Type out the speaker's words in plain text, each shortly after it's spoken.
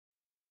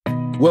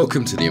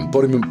Welcome to the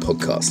Embodiment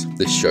Podcast.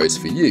 This show is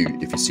for you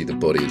if you see the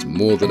body as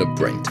more than a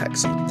brain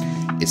taxi.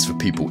 It's for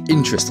people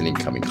interested in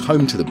coming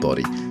home to the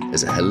body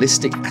as a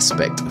holistic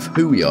aspect of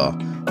who we are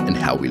and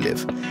how we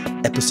live.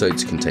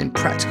 Episodes contain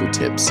practical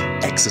tips,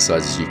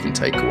 exercises you can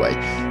take away,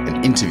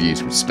 and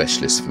interviews with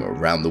specialists from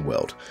around the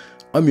world.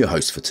 I'm your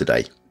host for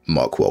today,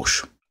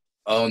 Markwalsh.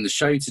 On the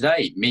show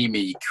today,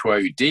 Mathew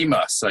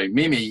Kuo-Deemer. So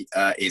Mimi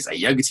is a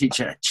yoga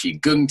teacher, a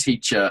Qigong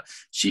teacher.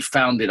 She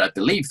founded, I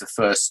believe, the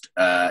first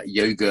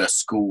yoga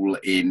school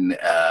in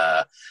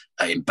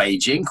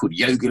Beijing called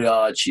Yoga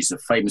Yard. She's a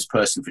famous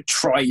person for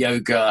Try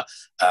Yoga.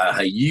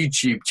 Her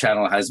YouTube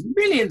channel has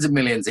millions and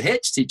millions of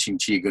hits teaching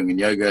Qigong and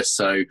yoga.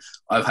 So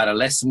I've had a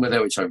lesson with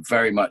her, which I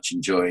very much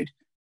enjoyed.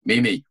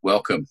 Mimi,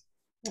 welcome.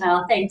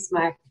 Oh, thanks,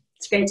 Mark.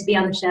 It's great to be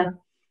on the show.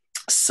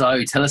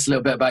 So tell us a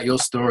little bit about your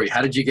story.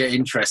 How did you get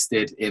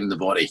interested in the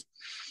body?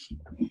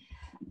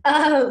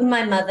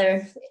 My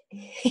mother.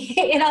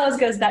 It always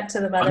goes back to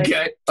the mother.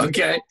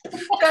 Okay.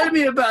 Tell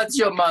me about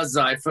your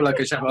mother. I feel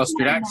like I should have an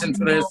Austrian accent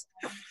for this.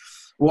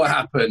 What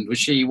happened?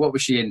 What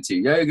was she into?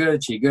 Yoga,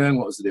 Qigong?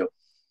 What was the deal?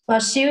 Well,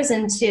 she was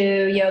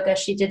into yoga.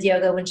 She did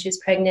yoga when she was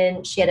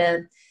pregnant. She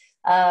had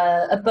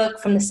a book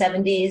from the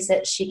 70s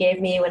that she gave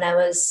me when I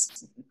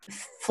was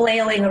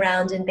flailing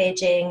around in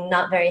Beijing,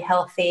 not very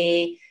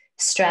healthy,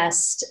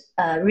 stressed,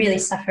 really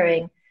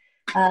suffering.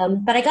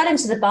 But I got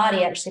into the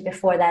body actually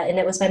before that, and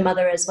it was my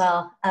mother as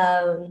well.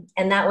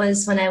 And that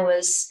was when I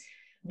was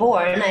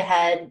born. I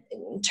had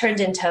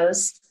turned-in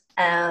toes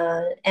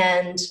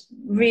and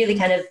really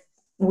kind of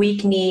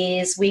weak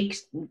knees, weak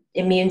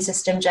immune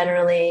system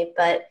generally.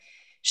 But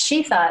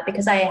she thought,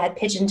 because I had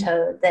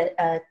pigeon-toed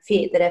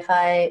feet, that if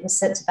I was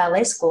sent to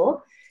ballet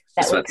school,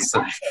 that would be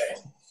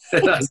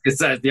That's because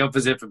that's the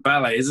opposite for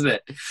ballet, isn't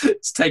it?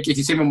 If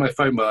you see me on my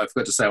phone, but I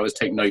forgot to say I always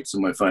take notes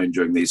on my phone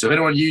during these. So if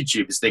anyone on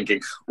YouTube is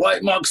thinking, why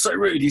Mark's so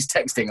rude, he's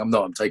texting. I'm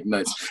not, I'm taking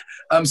notes.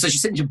 So she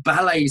sent you to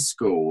ballet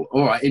school.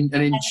 All right. In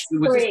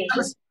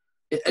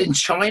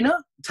China?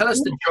 Tell us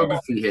the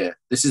geography here.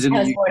 This is in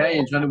the UK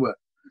and China. Where?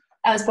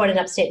 I was born in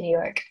upstate New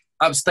York.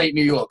 Upstate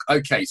New York.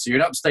 Okay. So you're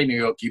in upstate New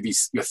York.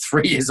 You're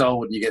 3 years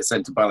old and you get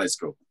sent to ballet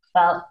school.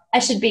 Well, I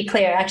should be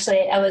clear.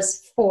 Actually, I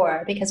was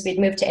 4 because we'd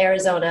moved to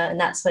Arizona, and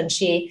that's when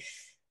she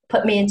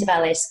put me into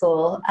ballet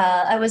school.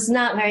 I was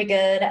not very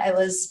good. I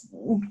was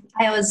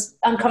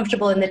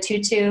uncomfortable in the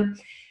tutu.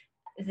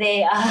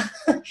 They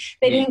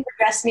didn't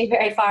progress me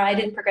very far. I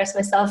didn't progress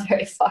myself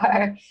very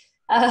far.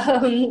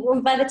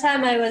 By the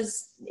time I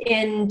was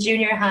in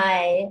junior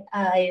high,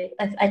 I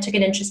took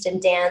an interest in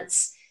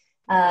dance.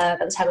 By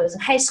the time I was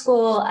in high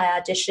school,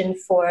 I auditioned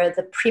for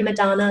the Prima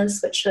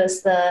Donnas, which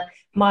was the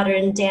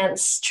modern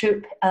dance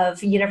troupe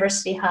of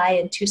University High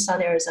in Tucson,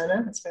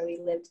 Arizona. That's where we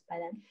lived by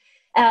then.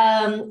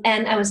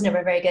 And I was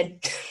never very good.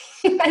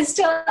 I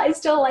still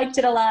liked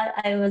it a lot.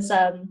 I was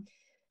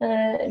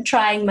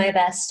trying my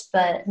best,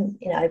 but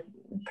I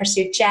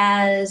pursued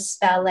jazz,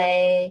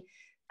 ballet,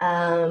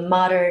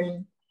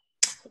 modern.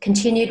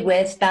 Continued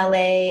with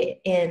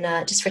ballet in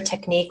just for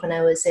technique when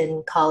I was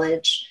in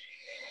college.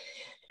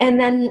 And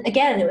then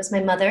again, it was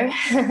my mother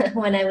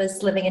when I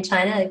was living in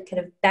China, kind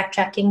of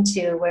backtracking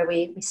to where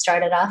we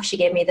started off. She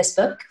gave me this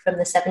book from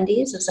the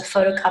 70s. It was a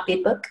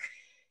photocopied book.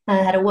 I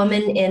had a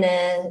woman in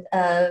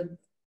a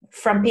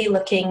frumpy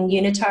looking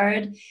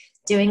unitard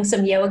doing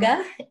some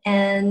yoga,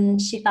 and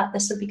she thought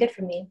this would be good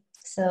for me.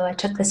 So I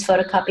took this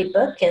photocopied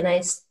book and I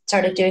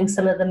started doing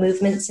some of the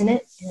movements in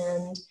it.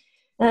 And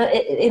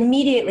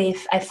immediately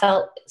I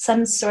felt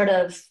some sort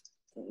of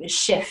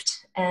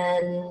shift,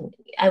 and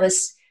I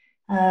was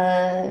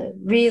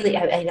really,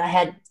 I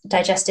had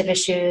digestive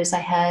issues, I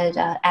had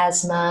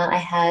asthma, I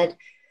had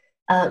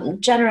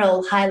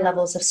general high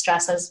levels of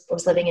stress. I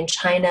was living in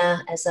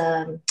China I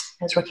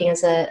was working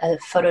as a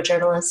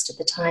photojournalist at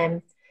the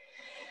time.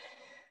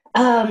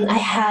 I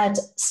had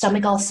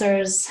stomach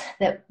ulcers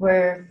that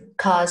were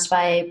caused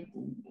by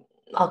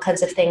all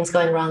kinds of things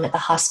going wrong at the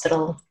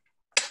hospital.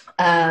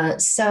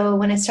 So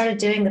when I started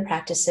doing the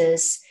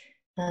practices,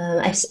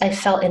 I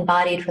felt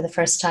embodied for the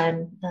first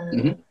time.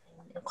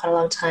 Quite a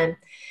long time.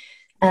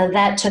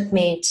 That took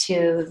me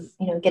to,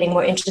 getting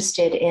more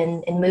interested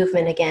in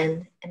movement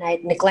again. And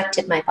I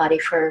neglected my body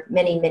for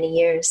many, many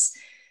years.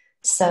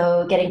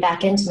 So getting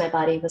back into my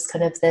body was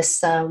kind of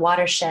this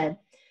watershed.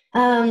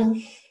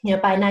 By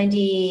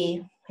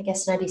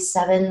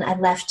 97, I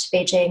left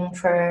Beijing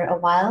for a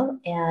while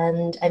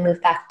and I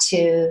moved back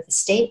to the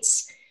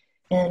States.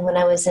 And when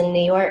I was in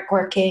New York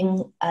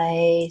working,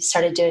 I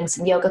started doing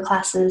some yoga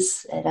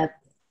classes at a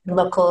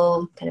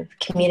local kind of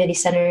community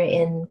center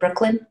in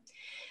Brooklyn.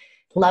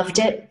 Loved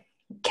it,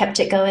 kept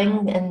it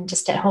going, and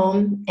just at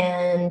home.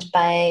 And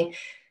by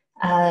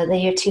the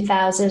year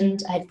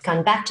 2000, I'd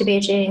gone back to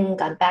Beijing,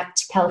 gone back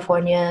to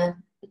California,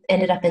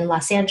 ended up in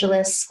Los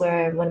Angeles,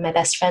 where one of my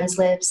best friends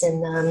lives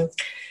in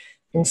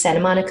Santa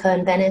Monica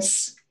and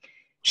Venice.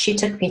 She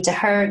took me to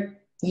her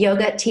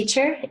yoga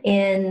teacher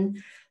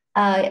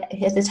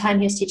at the time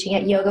he was teaching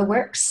at Yoga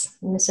Works,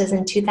 and this was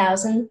in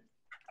 2000.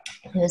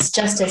 It was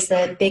just as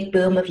the big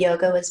boom of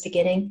yoga was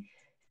beginning.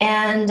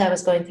 And I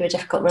was going through a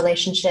difficult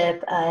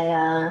relationship.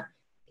 I,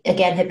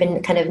 again, had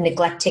been kind of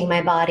neglecting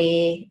my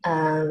body.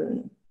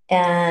 And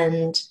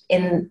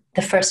in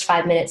the first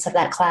 5 minutes of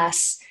that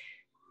class,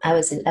 I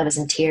was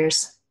in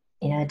tears.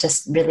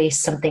 Just really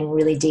something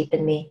really deep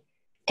in me.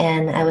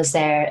 And I was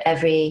there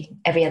every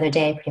other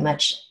day, pretty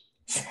much,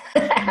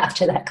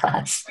 after that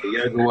class.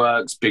 Yoga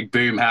works, big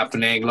boom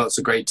happening, lots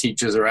of great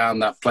teachers around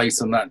that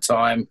place and that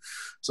time.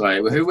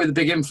 So who were the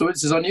big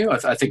influences on you?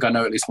 I think I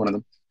know at least one of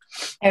them.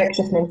 Eric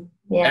Schiffman.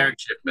 Yeah. Eric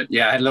Schiffman.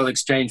 Yeah, I had a little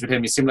exchange with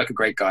him. He seemed like a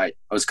great guy.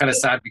 I was kind of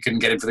sad we couldn't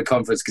get him for the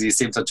conference because he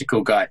seemed such a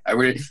cool guy. I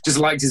really just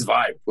liked his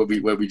vibe when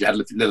we had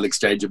a little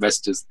exchange of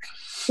messages.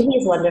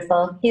 He's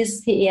wonderful.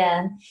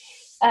 Yeah.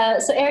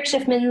 So Eric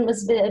Schiffman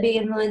was a big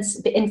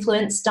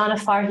influence. Donna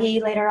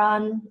Farhi later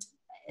on.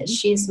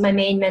 She's my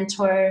main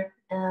mentor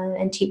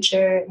and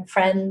teacher and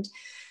friend.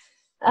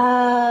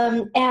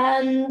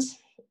 And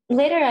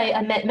later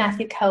I met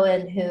Mathew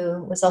Cohen,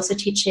 who was also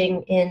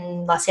teaching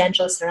in Los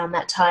Angeles around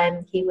that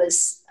time. He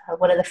was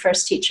one of the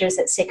first teachers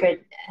at Sacred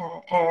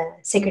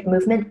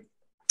Movement,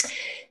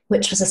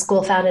 which was a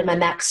school founded by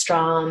Max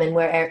Strom and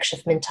where Eric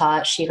Schiffman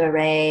taught, Shiva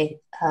Ray,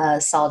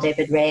 Saul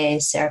David Ray,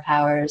 Sarah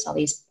Powers, all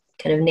these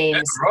kind of names.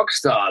 Yeah, rock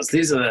stars.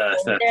 These are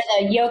they're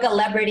the yoga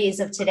celebrities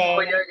of today.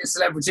 Oh, yoga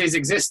celebrities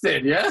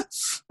existed, yeah?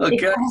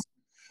 Okay.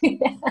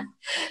 Yeah.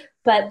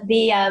 But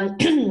the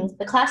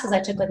classes I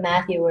took with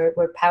Mathew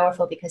were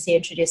powerful because he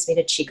introduced me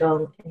to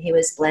Qigong, and he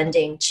was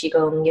blending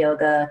Qigong,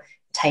 yoga,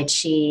 Tai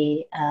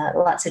Chi,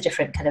 lots of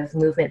different kind of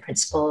movement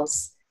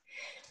principles.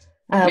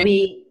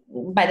 We,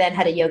 by then,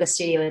 had a yoga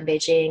studio in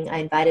Beijing. I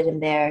invited him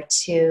there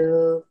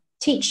to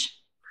teach.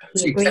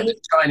 So you kept the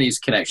Chinese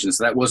connections.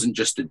 So that wasn't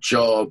just a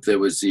job. There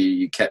was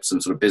you kept some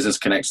sort of business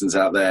connections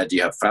out there. Do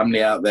you have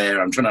family out there?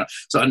 I'm trying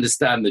to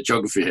understand the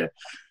geography here.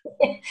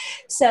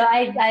 So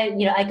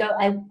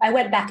I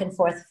went back and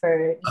forth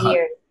for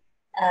years.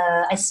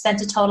 I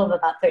spent a total of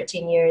about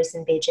 13 years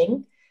in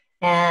Beijing,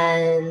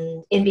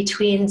 and in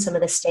between some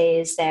of the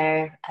stays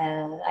there,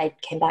 I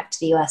came back to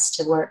the US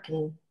to work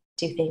and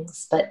do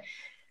things. But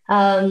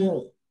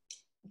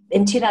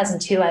in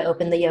 2002, I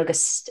opened the yoga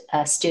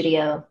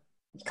studio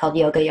called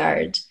Yoga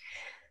Yard.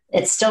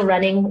 It's still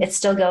running. It's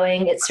still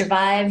going. It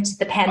survived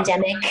the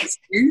pandemic. It's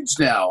huge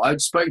now. I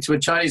spoke to a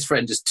Chinese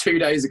friend just 2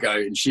 days ago,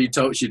 and she'd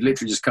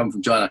literally just come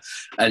from China,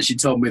 and she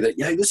told me that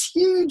it's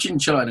huge in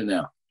China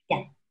now.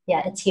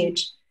 Yeah, it's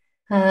huge.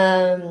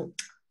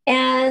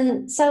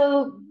 And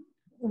so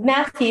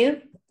Mathew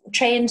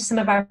trained some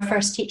of our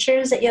first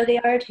teachers at Yoga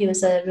Yard. He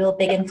was a real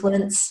big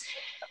influence.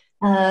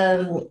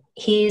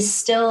 He's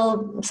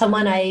still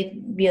someone I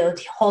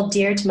hold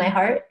dear to my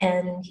heart,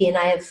 and he and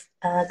I have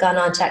gone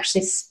on to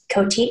actually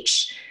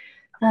co-teach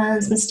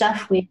some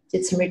stuff. We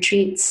did some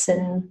retreats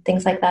and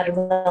things like that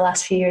over the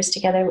last few years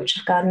together, which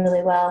have gone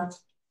really well.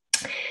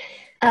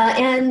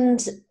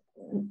 And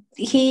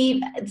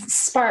he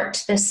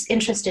sparked this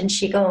interest in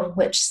Qigong,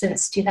 which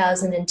since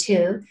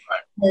 2002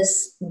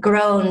 has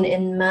grown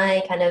in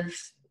my kind of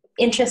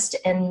interest.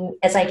 And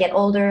as I get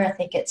older, I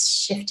think it's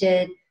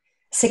shifted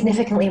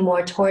significantly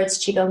more towards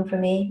Qigong for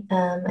me.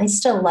 I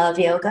still love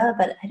yoga,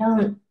 but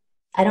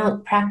I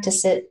don't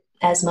practice it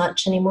as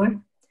much anymore.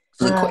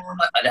 So the question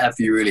I'd have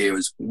for you really here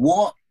is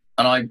what,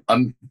 and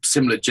I'm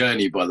similar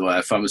journey, by the way.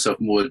 I found myself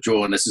more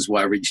drawn. This is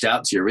why I reached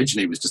out to you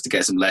originally, was just to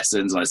get some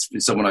lessons.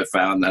 Someone I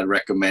found that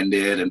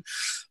recommended, and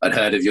I'd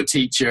heard of your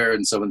teacher,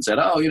 and someone said,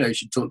 "Oh, you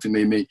should talk to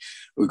me.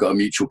 We've got a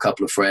mutual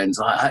couple of friends."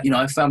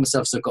 I found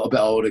myself, so I got a bit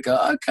older, go,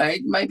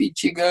 okay, maybe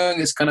Qigong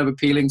is kind of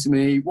appealing to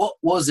me. What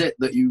was it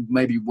that you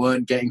maybe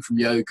weren't getting from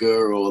yoga,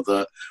 or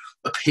that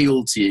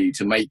appealed to you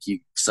to make you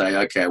say,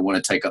 okay, I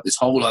want to take up this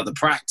whole other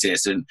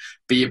practice and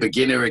be a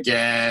beginner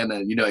again?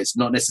 And it's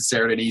not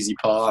necessarily an easy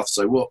path.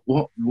 So what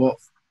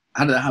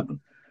how did that happen?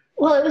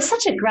 Well, it was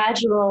such a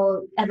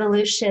gradual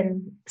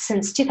evolution.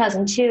 Since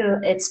 2002,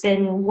 it's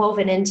been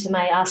woven into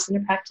my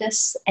asana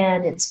practice,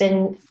 and it's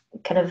been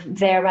kind of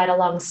there right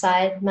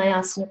alongside my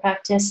asana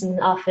practice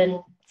and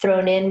often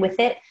thrown in with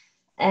it.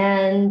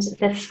 And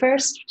the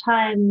first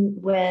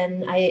time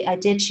when I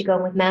did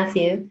Qigong with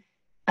Mathew,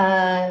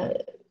 I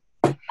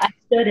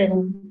stood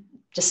in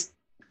just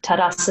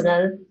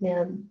Tadasana,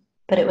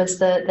 but it was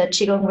the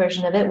Qigong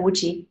version of it,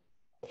 Wuji.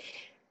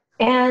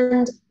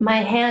 And my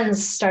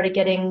hands started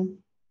getting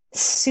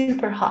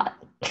super hot.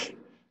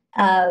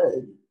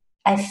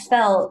 I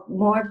felt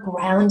more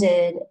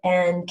grounded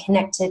and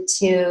connected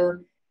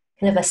to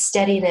kind of a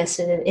steadiness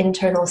and an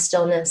internal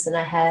stillness than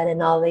I had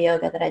in all the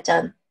yoga that I'd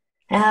done.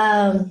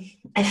 I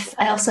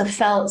also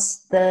felt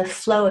the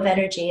flow of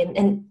energy.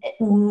 And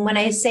when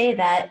I say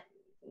that,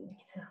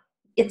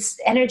 it's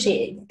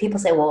energy. People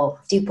say, well,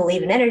 do you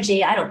believe in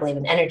energy? I don't believe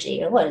in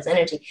energy. What is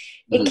energy?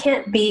 Mm-hmm. It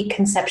can't be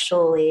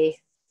conceptually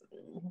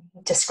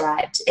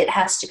described. It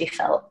has to be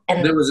felt.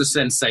 And there was a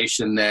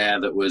sensation there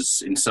that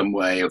was in some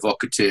way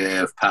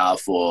evocative,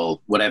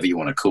 powerful, whatever you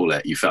want to call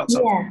it. You felt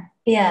something.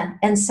 Yeah.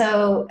 And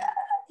so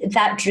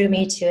that drew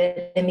me to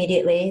it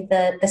immediately.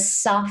 The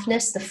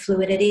softness, the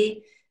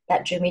fluidity,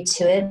 that drew me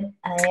to it.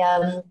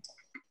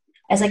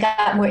 as I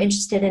got more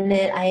interested in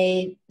it,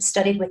 I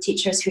studied with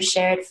teachers who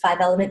shared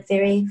 5-element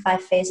theory,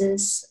 5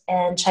 phases,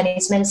 and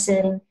Chinese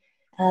medicine.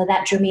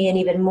 That drew me in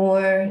even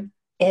more.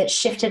 It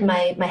shifted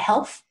my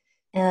health.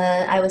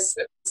 I was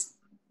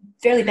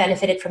fairly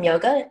benefited from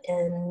yoga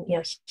in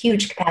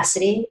huge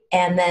capacity,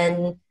 and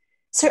then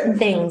certain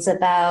things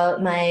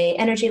about my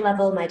energy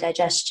level, my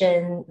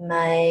digestion,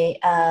 my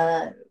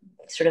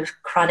sort of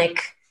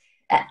chronic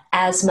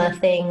asthma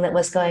thing that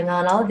was going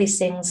on. All of these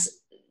things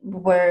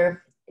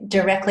were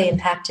directly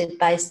impacted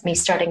by me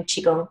starting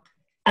Qigong.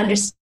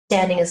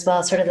 Understanding as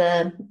well sort of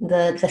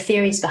the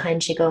theories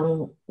behind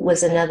Qigong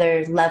was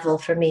another level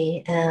for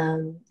me,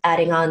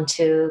 adding on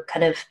to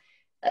kind of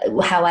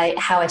how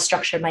I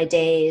structure my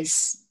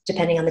days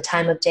depending on the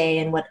time of day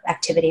and what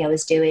activity I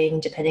was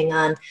doing, depending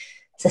on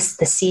the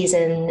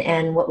season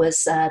and what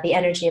was the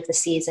energy of the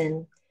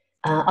season.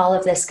 All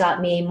of this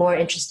got me more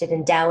interested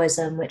in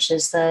Taoism, which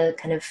is the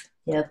kind of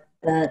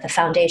the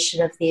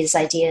foundation of these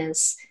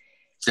ideas.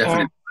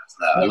 Definitely.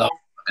 I love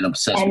and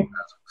obsessed with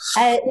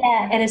that.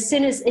 And as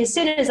soon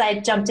as I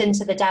jumped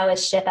into the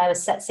Taoist ship, I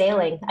was set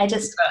sailing.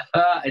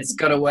 It's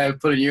got a way of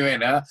putting you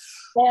in, huh?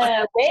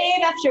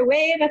 Wave after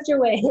wave after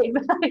wave.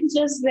 I'm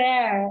just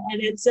there,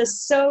 and it's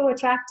just so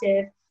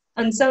attractive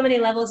on so many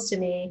levels to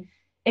me,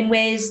 in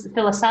ways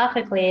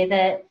philosophically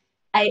that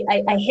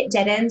I hit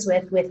dead ends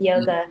with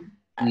yoga.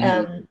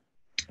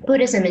 Mm-hmm.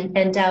 Buddhism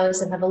and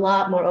Taoism have a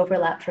lot more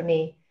overlap for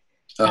me.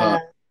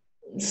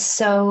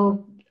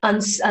 So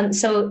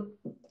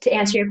to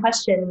answer your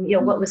question,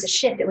 what was a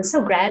shift? It was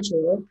so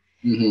gradual.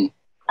 Mm-hmm.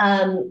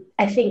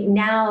 I think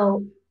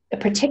now,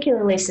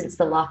 particularly since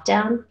the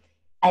lockdown,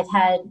 I've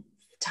had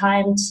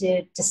time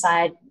to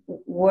decide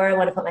where I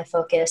want to put my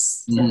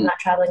focus. Mm-hmm. I'm not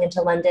traveling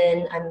into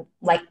London. I'm,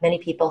 like many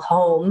people,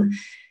 home.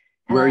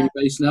 Where are you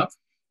based now?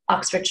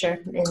 Oxfordshire.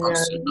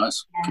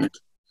 Nice.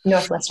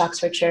 Northwest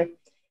Oxfordshire.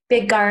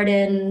 Big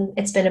garden.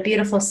 It's been a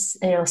beautiful,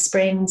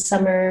 spring,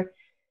 summer.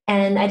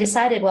 And I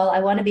decided, well, I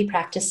want to be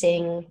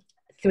practicing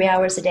 3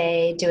 hours a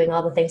day, doing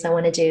all the things I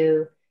want to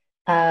do.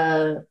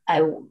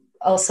 I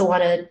also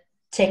want to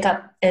take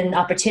up an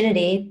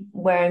opportunity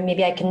where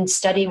maybe I can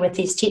study with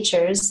these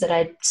teachers that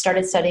I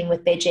started studying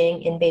with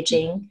in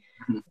Beijing.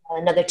 Mm-hmm.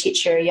 Another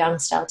teacher, Yang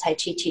style Tai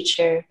Chi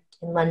teacher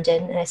in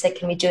London. And I said,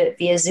 can we do it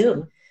via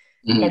Zoom?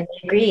 Mm-hmm. And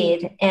they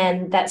agreed.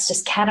 And that's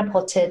just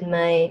catapulted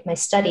my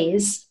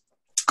studies.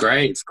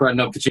 Great. It's quite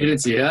an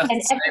opportunity, yeah.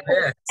 And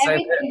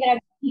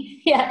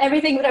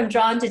everything that I'm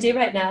drawn to do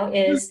right now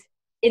is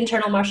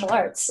internal martial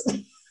arts.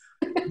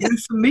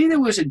 For me, there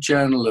was a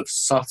journal of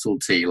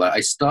subtlety. Like,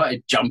 I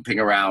started jumping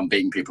around,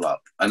 beating people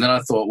up. And then I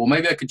thought, well,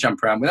 maybe I could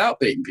jump around without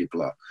beating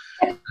people up.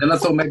 And then I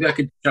thought maybe I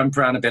could jump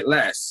around a bit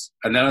less.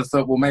 And then I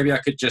thought, well, maybe I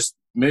could just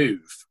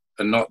move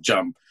and not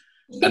jump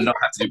and not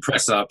have to do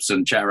press-ups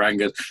and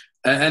chaturangas.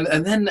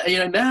 And then,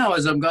 now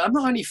as I'm going, I'm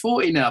not only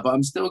 40 now, but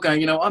I'm still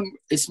going,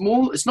 it's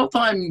not that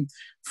I'm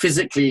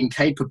physically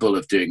incapable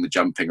of doing the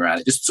jumping around.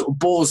 It just sort of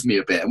bores me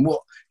a bit. And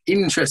what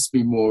interests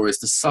me more is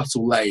the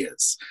subtle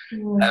layers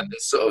and the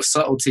sort of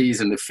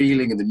subtleties and the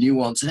feeling and the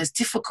nuance. And it's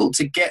difficult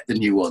to get the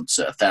nuance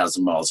at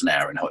 1,000 miles an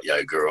hour in hot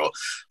yoga or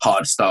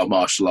hard style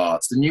martial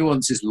arts. The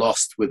nuance is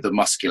lost with the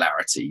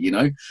muscularity,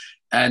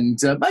 and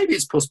maybe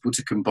it's possible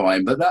to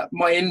combine, but that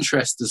my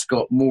interest has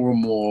got more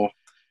and more.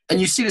 And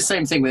you see the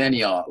same thing with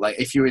any art. Like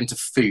if you're into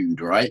food,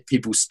 right?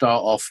 People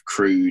start off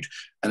crude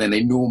and then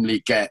they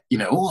normally get,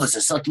 it's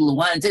a subtle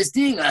wine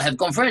tasting. I have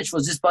gone French for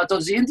this part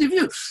of the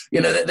interview.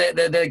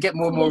 They get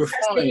more and more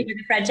refined. With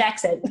a French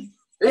accent.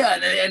 Yeah,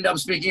 and they end up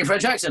speaking a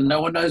French accent.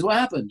 No one knows what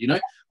happened,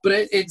 But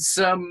it's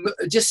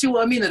just see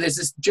what I mean? There's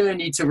this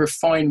journey to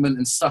refinement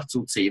and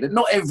subtlety that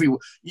not everyone,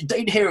 you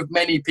don't hear of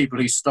many people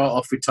who start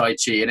off with Tai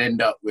Chi and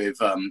end up with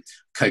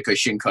Koko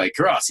Shinkai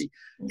karate.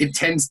 It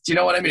tends, do you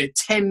know what I mean? It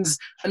tends,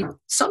 and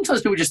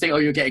sometimes people just think, oh,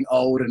 you're getting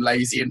old and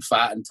lazy and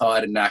fat and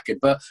tired and knackered.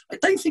 But I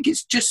don't think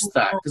it's just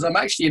that, because I'm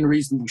actually in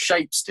reasonable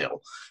shape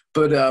still.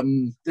 But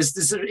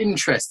this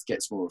interest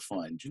gets more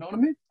refined. Do you know what I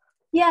mean?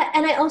 Yeah,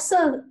 and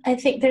I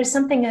think there's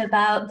something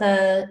about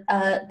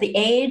the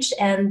age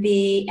and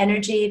the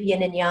energy of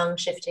yin and yang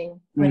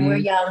shifting. When we're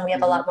young, we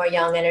have a lot more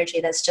yang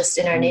energy. That's just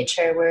in our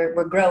nature.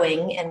 We're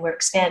growing and we're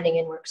expanding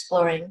and we're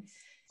exploring,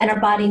 and our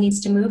body needs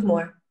to move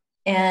more.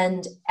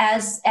 And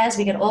as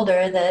we get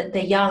older,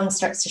 the yang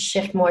starts to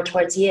shift more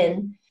towards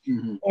yin,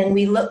 and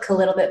we look a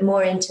little bit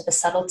more into the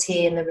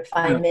subtlety and the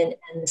refinement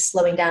and the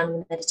slowing down,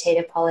 the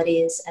meditative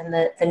qualities and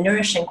the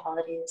nourishing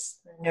qualities,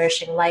 the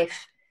nourishing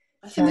life.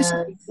 I think this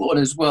is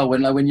important as well.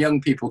 When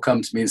young people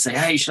come to me and say,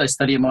 hey, should I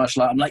study a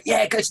martial art? I'm like,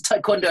 yeah, go to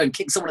Taekwondo and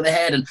kick someone in the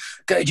head and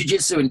go to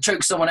Jiu-Jitsu and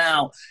choke someone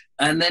out.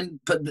 And then,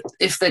 but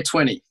if they're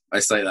 20, I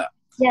say that.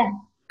 Yeah.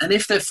 And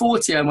if they're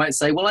 40, I might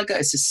say, well, I go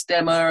to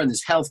Systema and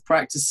there's health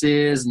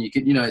practices and you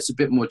can, it's a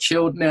bit more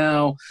chilled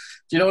now.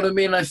 Do you know what I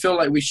mean? I feel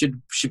like we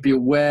should be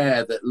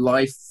aware that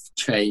life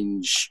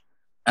change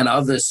and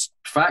other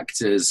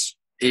factors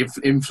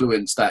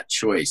influence that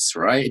choice,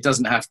 right? It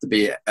doesn't have to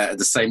be at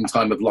the same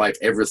time of life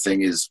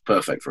everything is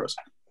perfect for us.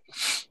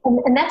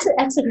 And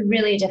that's a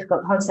really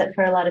difficult concept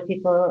for a lot of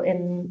people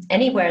in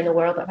anywhere in the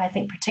world, but I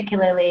think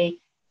particularly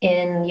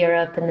in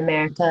Europe and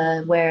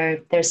America,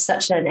 where there's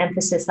such an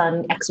emphasis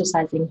on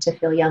exercising to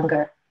feel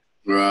younger.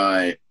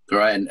 Right.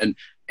 And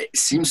it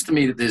seems to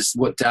me that there's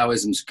what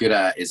Taoism's good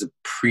at is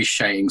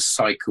appreciating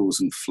cycles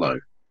and flow.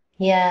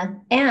 Yeah.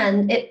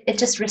 And it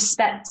just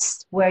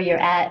respects where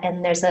you're at.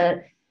 And there's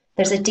a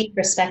deep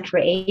respect for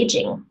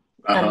aging,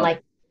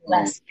 unlike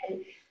West.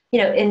 And,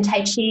 in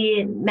Tai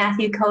Chi,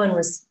 Mathew Cohen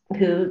was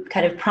who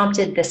kind of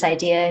prompted this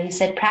idea. He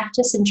said,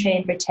 practice and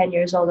train for 10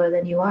 years older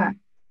than you are.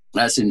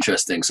 That's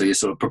interesting. So you're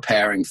sort of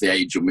preparing for the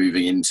age you're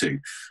moving into,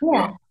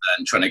 rather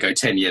than trying to go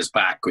 10 years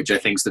back, which I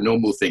think is the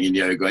normal thing in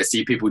yoga. I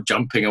see people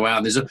jumping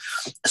around. There's a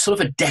sort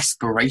of a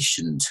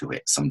desperation to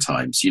it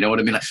sometimes. You know what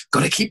I mean? Like,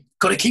 gotta keep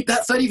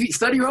that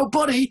 30-year-old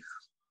body.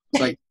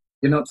 It's like,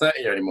 you're not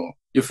 30 anymore.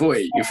 You're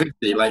 40, you're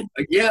 50. Like,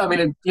 yeah, I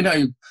mean,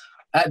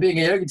 being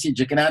a yoga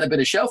teacher can add a bit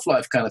of shelf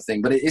life kind of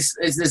thing, but there's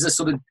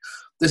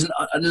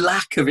a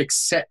lack of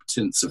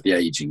acceptance of the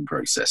aging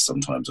process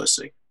sometimes, I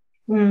see.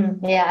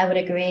 Yeah, I would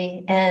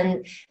agree.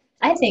 And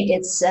I think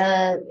it's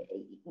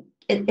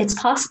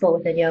possible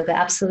within yoga,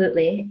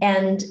 absolutely.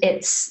 And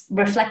it's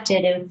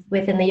reflected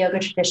within the yoga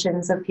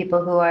traditions of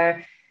people who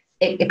are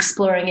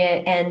exploring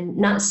it and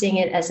not seeing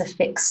it as a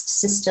fixed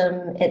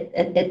system.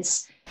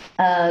 It's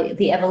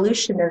the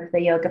evolution of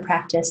the yoga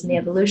practice and the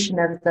evolution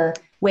of the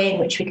way in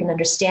which we can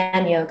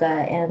understand yoga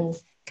and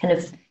kind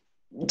of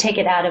take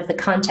it out of the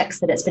context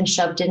that it's been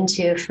shoved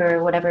into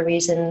for whatever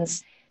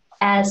reasons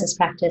as this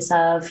practice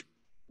of,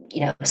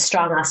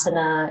 strong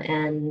asana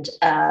and,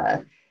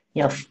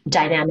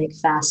 dynamic,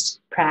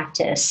 fast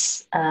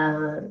practice.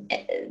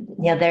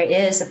 There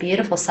is a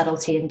beautiful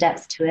subtlety and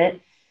depth to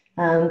it.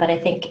 But I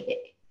think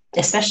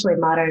especially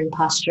modern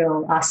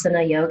postural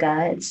asana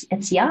yoga,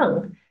 it's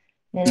young.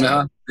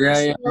 And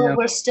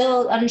we're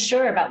still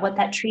unsure about what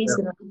that tree is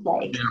going to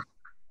look like. Yeah.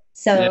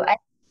 So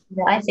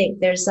I think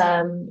there's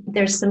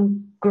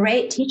some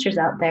great teachers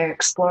out there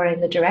exploring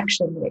the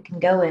direction that it can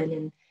go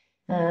in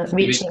and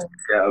reaching.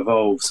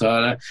 Evolve. So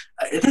I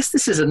guess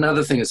this is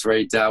another thing that's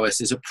very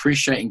Taoist, is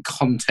appreciating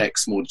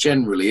context more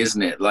generally,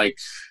 isn't it? Like,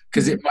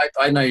 because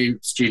I know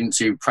students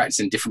who practice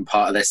in different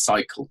part of their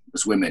cycle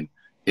as women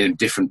in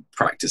different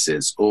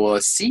practices or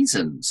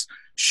seasons.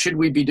 Should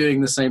we be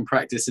doing the same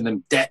practice in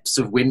the depths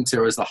of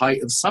winter as the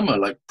height of summer?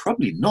 Like,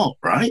 probably not,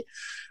 right?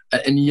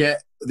 And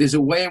yet there's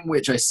a way in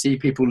which I see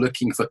people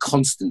looking for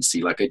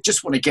constancy. Like, I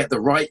just want to get the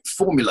right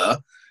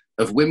formula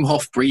of Wim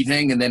Hof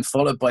breathing and then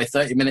followed by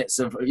 30 minutes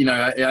of,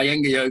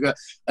 Iyengar yoga.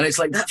 And it's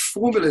like, that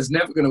formula is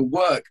never going to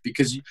work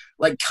because,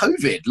 like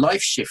COVID,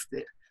 life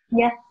shifted.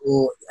 Yeah.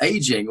 Or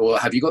aging, or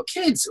have you got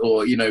kids,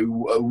 or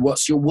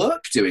what's your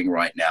work doing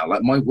right now?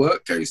 Like, my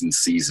work goes in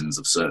seasons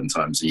of certain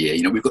times a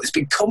year. We've got this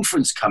big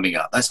conference coming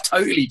up that's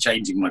totally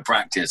changing my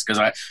practice because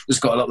I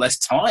just got a lot less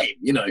time.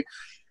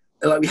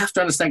 Like, we have to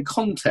understand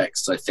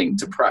context, I think,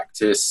 to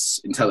practice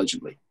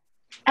intelligently.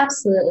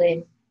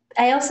 Absolutely.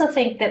 I also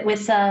think that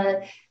with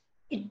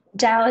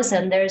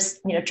Taoism, there's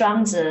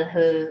Zhuangzi,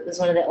 who was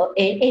one of the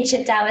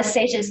ancient Taoist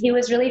sages. He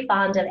was really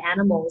fond of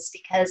animals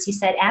because he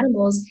said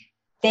animals,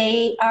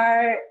 they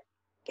are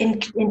in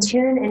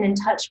tune and in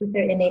touch with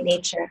their innate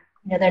nature.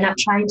 They're not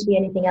trying to be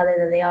anything other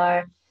than they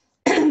are.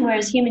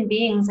 Whereas human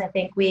beings, I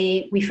think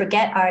we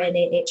forget our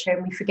innate nature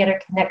and we forget our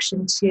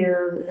connection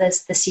to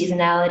the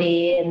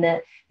seasonality and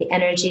the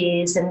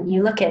energies. And I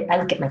look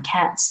at my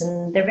cats,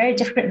 and they're very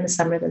different in the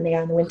summer than they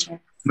are in the winter.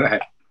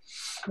 Right.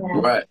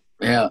 Yeah. Right.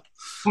 Yeah.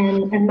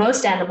 And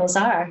most animals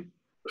are.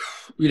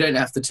 You don't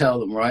have to tell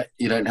them, right?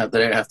 They don't have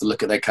to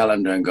look at their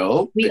calendar and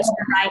go, we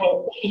override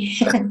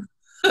it.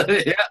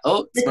 Yeah.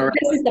 Oh, this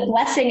is the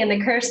blessing and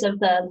the curse of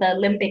the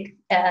limbic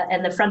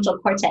and the frontal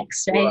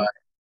cortex, right?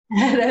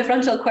 The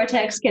frontal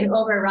cortex can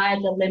override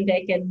the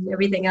limbic and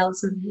everything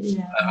else.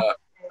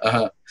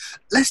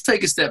 Let's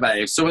take a step back.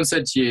 If someone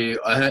said to you,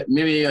 I heard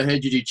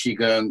you do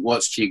Qigong,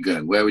 what's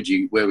Qigong? Where would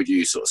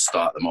you sort of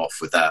start them off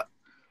with that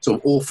sort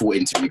of awful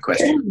interview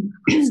question?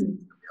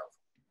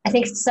 I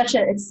think it's such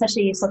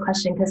a useful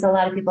question because a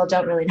lot of people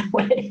don't really know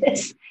what it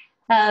is.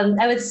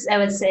 I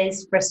would say,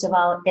 first of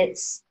all,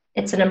 it's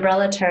an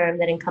umbrella term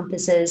that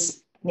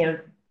encompasses,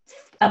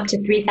 up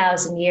to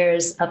 3,000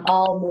 years of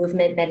all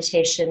movement,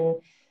 meditation,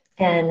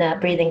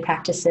 and breathing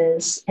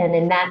practices. And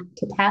in that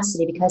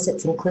capacity, because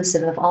it's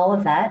inclusive of all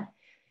of that,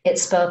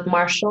 it's both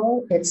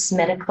martial, it's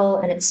medical,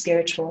 and it's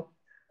spiritual.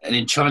 And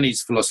in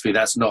Chinese philosophy,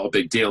 that's not a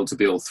big deal to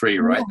be all three,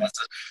 right? Yeah.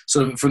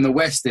 So from the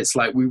West, it's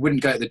like we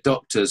wouldn't go to the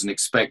doctors and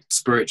expect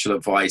spiritual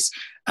advice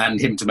and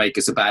him to make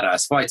us a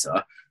badass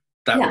fighter.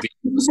 That would be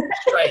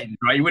strange,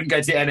 right? You wouldn't go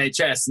to the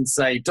NHS and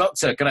say,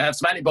 doctor, can I have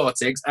some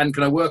antibiotics and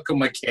can I work on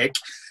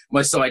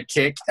my side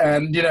kick?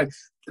 And,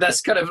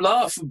 that's kind of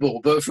laughable.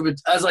 But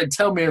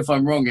tell me if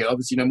I'm wrong here,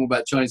 obviously you know more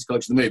about Chinese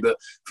culture than me, but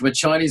from a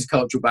Chinese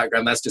cultural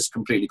background, that's just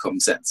completely common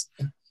sense.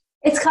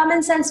 It's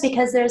common sense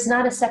because there's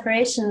not a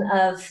separation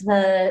of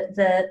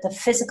the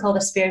physical,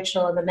 the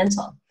spiritual, and the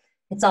mental.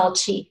 It's all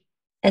qi.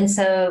 And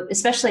so,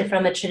 especially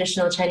from a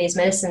traditional Chinese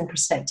medicine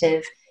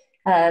perspective,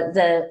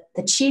 The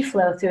qi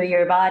flow through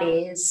your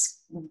body is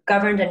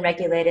governed and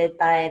regulated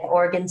by the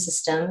organ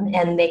system,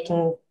 and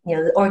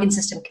the organ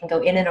system can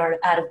go in and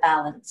out of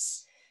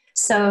balance.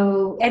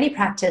 So any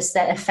practice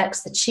that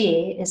affects the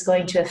qi is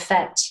going to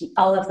affect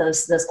all of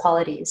those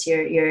qualities,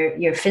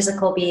 your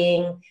physical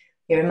being,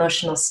 your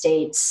emotional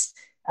states,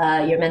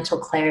 your mental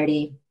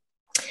clarity.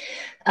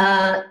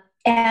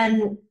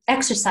 And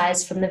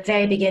exercise from the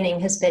very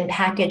beginning has been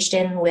packaged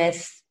in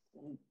with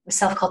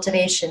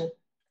self-cultivation.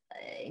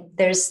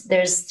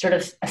 There's sort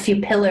of a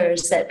few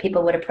pillars that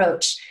people would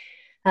approach.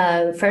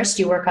 First,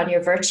 you work on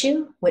your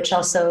virtue, which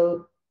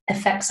also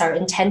affects our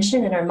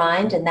intention and our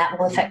mind, and that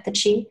will affect the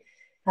qi.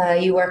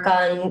 You work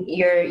on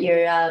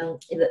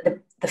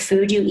the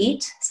food you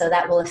eat, so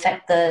that will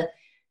affect the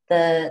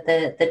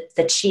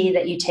qi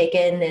that you take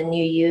in and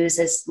you use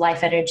as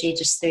life energy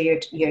just through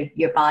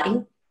your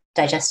body,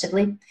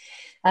 digestively.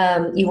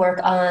 You work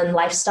on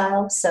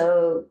lifestyle,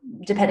 so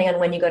depending on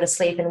when you go to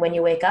sleep and when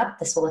you wake up,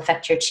 this will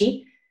affect your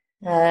qi.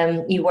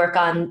 You work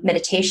on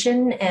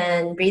meditation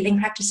and breathing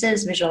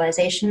practices,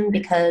 visualization,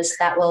 because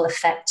that will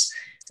affect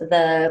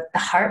the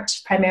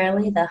heart,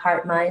 primarily the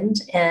heart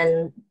mind,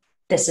 and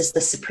this is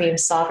the supreme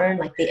sovereign,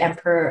 like the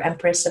emperor or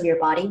empress of your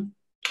body.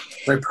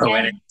 Very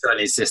poetic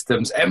Chinese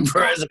systems,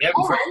 emperors and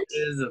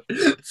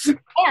empresses.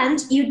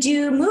 And you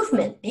do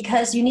movement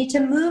because you need to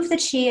move the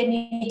qi, and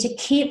you need to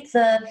keep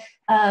the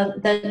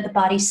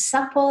body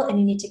supple, and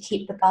you need to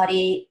keep the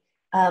body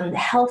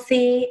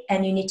healthy,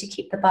 and you need to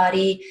keep the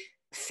body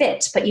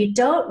fit, but you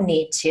don't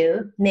need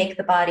to make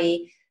the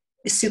body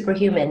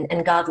superhuman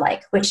and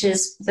godlike, which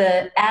is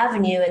the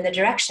avenue and the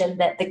direction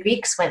that the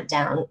Greeks went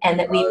down and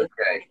that we in the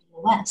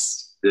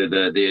West.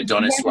 The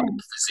Adonis-like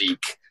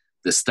physique,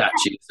 the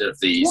statues of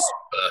the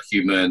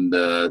superhuman,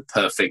 the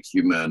perfect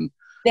human.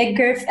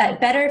 Bigger,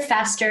 better,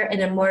 faster,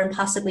 and a more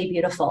impossibly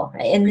beautiful.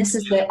 Right? And this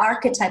is the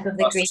archetype of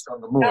the Greek.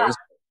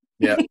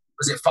 Yeah.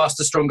 Was it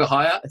faster, stronger,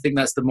 higher? I think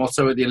that's the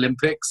motto of the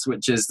Olympics,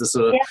 which is the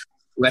sort of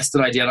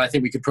Western idea. And I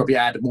think we could probably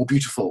add more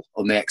beautiful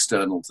on the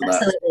external to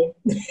that.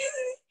 Absolutely.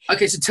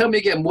 Okay, so tell me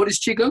again, what is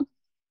Qigong?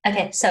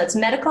 Okay, so it's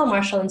medical,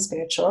 martial, and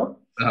spiritual.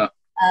 Uh-huh.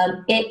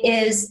 It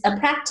is a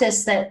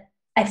practice that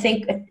I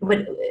think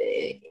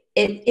it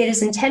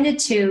is intended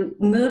to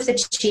move the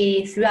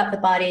qi throughout the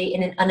body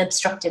in an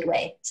unobstructed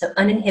way, so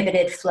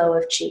uninhibited flow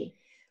of qi.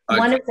 Okay.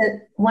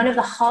 One of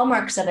the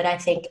hallmarks of it, I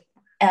think,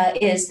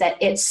 is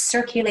that it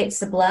circulates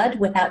the blood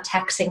without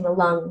taxing the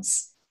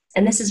lungs,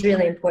 and this is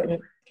really important.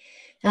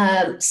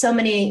 So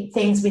many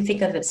things we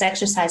think of as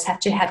exercise have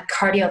to have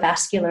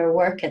cardiovascular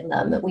work in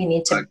them. We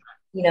need to,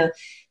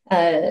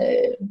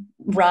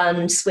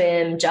 run,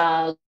 swim,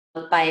 jog,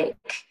 bike,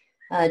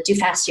 do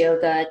fast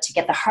yoga to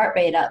get the heart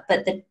rate up.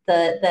 But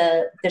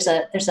there's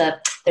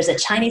a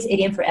Chinese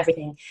idiom for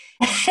everything.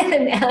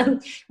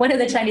 And one of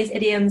the Chinese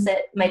idioms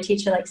that my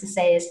teacher likes to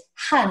say is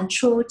 "han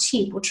chu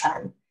qi bu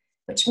chuan,"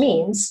 which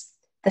means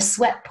the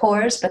sweat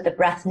pours, but the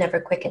breath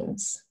never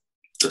quickens.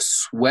 The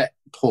sweat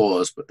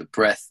pours, but the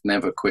breath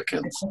never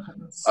quickens.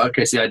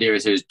 Okay, so the idea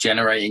is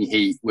generating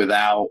heat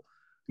without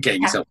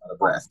getting yourself out of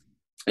breath.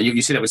 And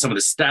you see that with some of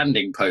the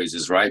standing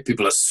poses, right?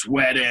 People are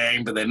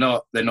sweating, but they're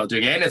not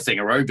doing anything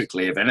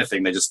aerobically. If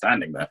anything, they're just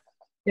standing there.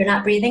 They're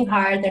not breathing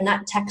hard. They're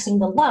not taxing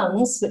the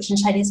lungs, which in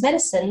Chinese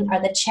medicine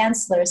are the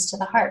chancellors to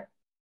the heart.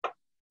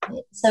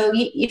 So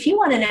if you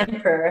want an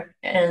emperor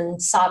and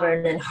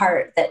sovereign and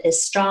heart that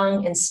is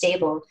strong and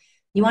stable,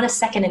 you want a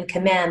second in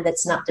command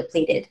that's not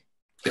depleted.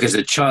 Because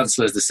the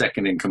chancellor is the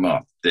second in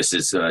command. This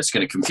is it's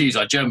going to confuse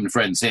our German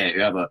friends here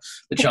who have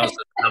the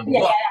chancellor number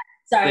one.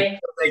 Sorry.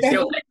 They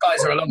killed their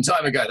Kaiser a long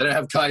time ago. They don't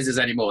have Kaisers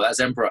anymore. That's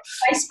emperor.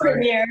 Vice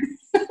premier.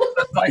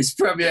 Vice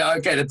premier.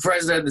 Okay, the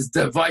president is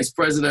the vice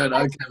president.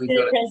 Okay, we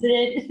got it.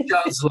 President.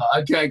 Chancellor.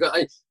 Okay,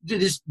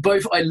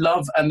 both I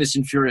love and this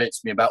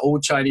infuriates me about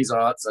all Chinese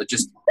arts are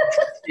just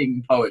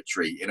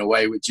poetry in a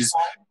way which is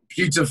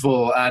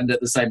beautiful and at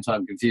the same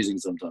time confusing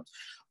sometimes.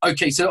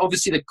 Okay, so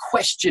obviously the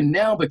question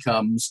now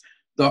becomes.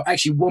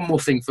 Actually, one more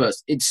thing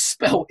first. It's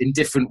spelt in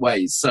different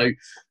ways. So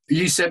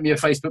you sent me a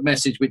Facebook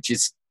message, which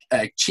is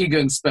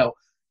Qigong spelled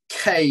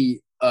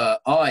K-I-G-O-N-G,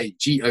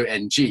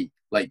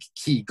 like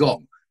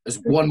Qigong, as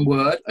one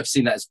word. I've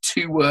seen that as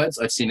two words.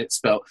 I've seen it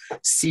spelled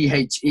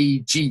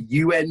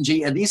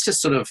C-H-E-G-U-N-G. And these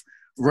just sort of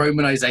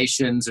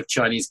romanizations of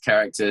Chinese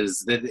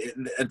characters.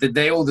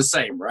 They're all the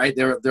same, right?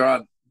 There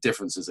aren't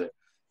differences there.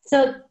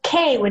 So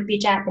K would be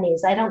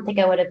Japanese. I don't think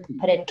I would have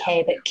put in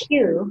K, but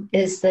Q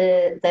is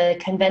the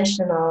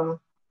conventional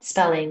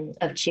spelling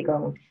of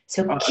Qigong.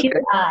 So Qi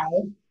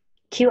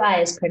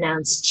is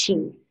pronounced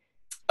Qi.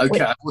 Okay,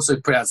 I've also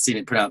seen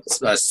it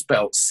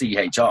spelled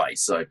C-H-I.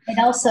 So it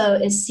also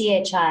is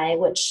C-H-I,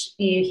 which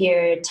you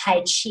hear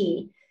Tai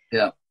Chi.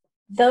 Yeah.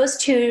 Those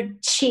two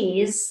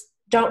Qis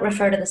don't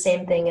refer to the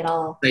same thing at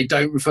all. They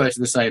don't refer to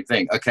the same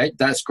thing. Okay,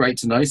 that's great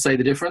to know. Say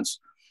the difference.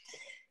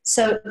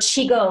 So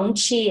Qigong,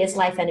 Qi is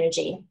life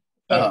energy.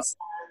 It's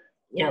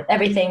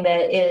everything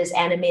that is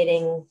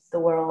animating the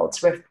world,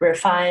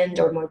 refined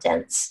or more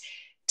dense.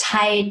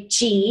 Tai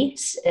Chi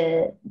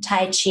or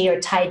Tai Ji,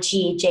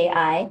 Ji,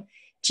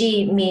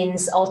 Ji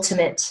means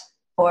ultimate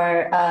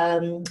or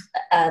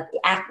the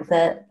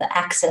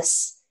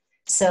axis.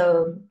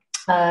 So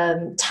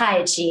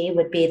Tai Chi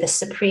would be the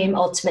supreme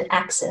ultimate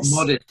axis.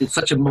 Modest. It's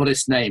such a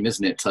modest name,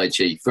 isn't it? Tai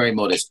Chi. Very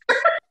modest.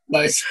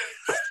 Nice.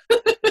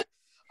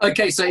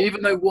 Okay, so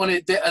even though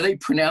are they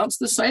pronounced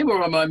the same,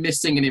 or am I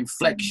missing an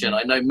inflection?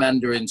 I know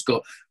Mandarin's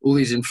got all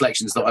these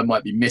inflections that I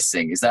might be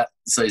missing. Is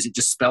it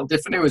just spelled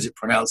differently, or is it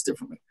pronounced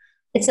differently?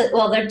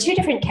 They're two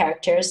different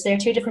characters. They're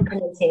two different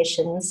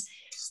pronunciations.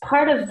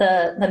 Part of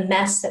the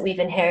mess that we've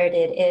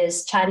inherited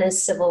is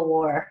China's civil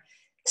war.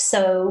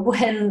 So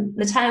when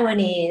the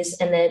Taiwanese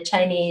and the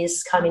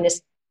Chinese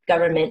Communist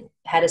government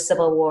had a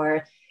civil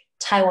war,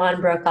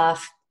 Taiwan broke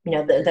off.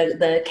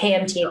 The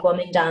KMT,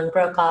 Kuomintang,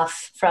 broke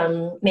off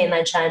from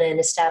mainland China and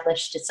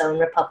established its own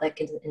republic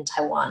in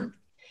Taiwan.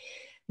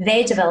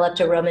 They developed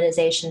a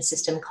romanization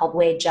system called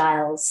Wade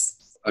Giles.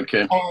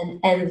 Okay.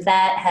 And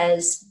that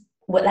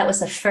was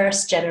the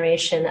first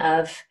generation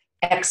of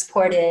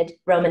exported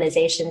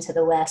romanization to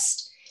the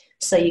West.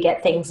 So you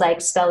get things like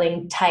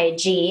spelling Tai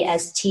Chi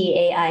as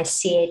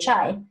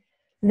Taichi.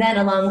 Then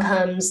along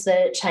comes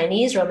the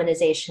Chinese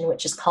romanization,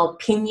 which is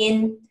called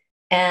Pinyin,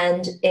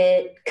 and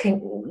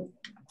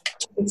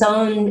its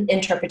own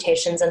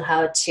interpretations on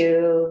how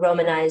to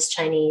romanize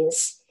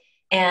Chinese.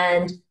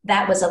 And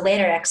that was a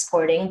later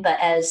exporting, but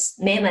as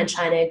mainland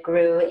China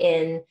grew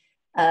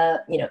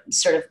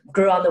sort of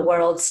grew on the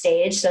world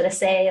stage, so to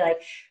say,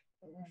 like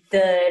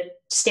the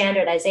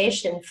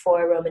standardization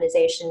for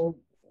romanization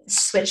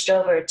switched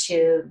over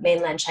to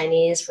mainland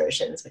Chinese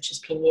versions, which is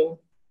Pinyin.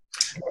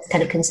 It's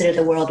kind of considered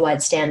the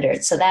worldwide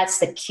standard. So that's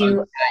the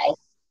QI.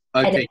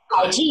 Okay. And then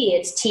Tai Chi,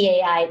 it's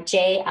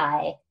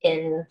Taiji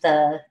in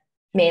the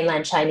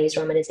mainland Chinese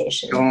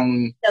romanization.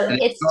 Gong. So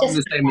it's just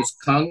the same as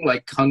Kung,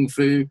 like Kung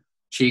Fu,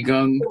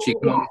 Qigong.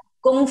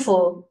 Kung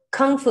Fu.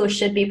 Kung Fu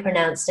should be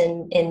pronounced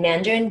in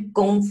Mandarin,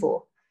 Kung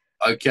Fu.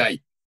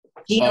 Okay.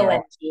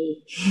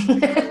 G-O-N-G.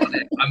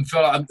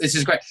 This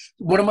is great.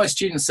 One of my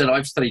students said,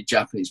 I've studied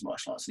Japanese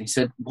martial arts. And he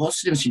said,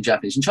 what's the difference between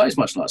Japanese and Chinese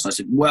martial arts? And I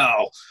said,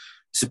 well,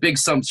 it's a big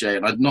subject,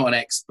 and I'm not an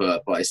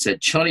expert, but I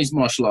said Chinese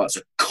martial arts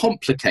are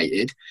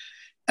complicated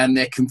and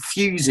they're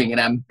confusing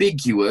and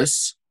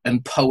ambiguous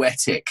and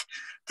poetic.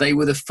 They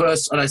were the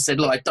first, and I said,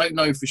 look, I don't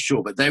know for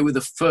sure, but they were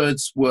the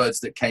first words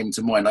that came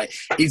to mind. Like,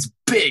 it's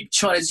big.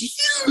 China's a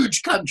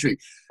huge country,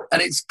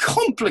 and it's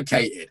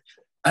complicated.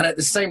 And at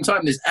the same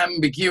time, there's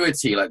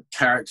ambiguity, like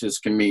characters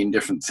can mean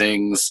different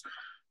things.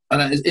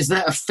 And is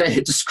that a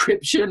fair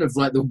description of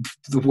like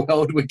the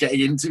world we're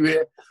getting into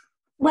here?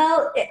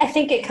 Well, I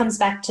think it comes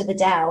back to the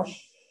Tao.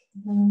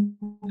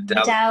 The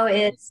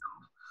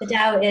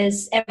Tao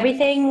is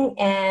everything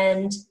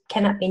and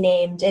cannot be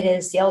named. It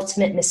is the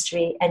ultimate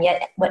mystery, and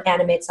yet what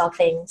animates all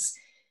things.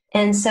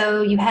 And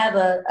so you have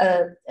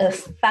a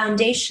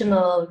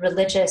foundational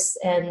religious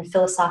and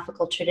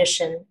philosophical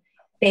tradition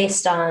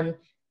based on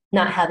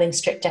not having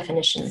strict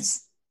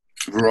definitions.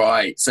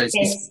 Right. So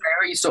it's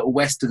very sort of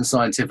Western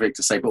scientific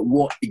to say, but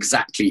what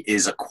exactly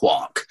is a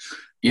quark?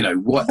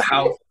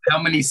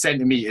 How many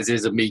centimeters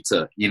is a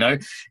meter?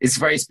 It's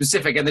very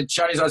specific. And the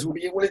Chinese guys will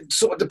be, well, it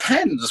sort of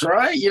depends,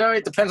 right?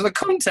 It depends on the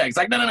context.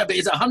 Like, no, but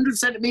is it 100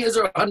 centimeters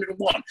or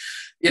 101?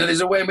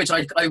 There's a way in which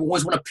I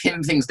always want to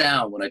pin things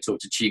down when I talk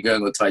to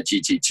Qigong or Tai Chi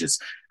teachers,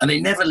 and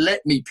they never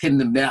let me pin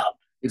them down.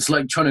 It's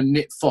like trying to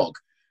knit fog.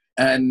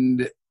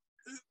 And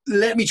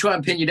let me try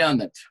and pin you down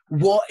then.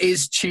 What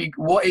is Qi?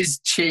 What is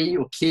Qi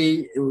or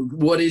Qi?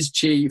 What is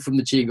Qi from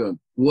the Qigong?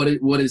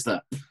 What is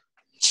that?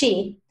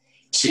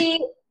 Qi,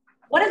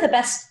 one of the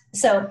best,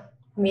 so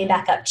let me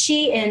back up.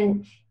 Qi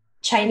in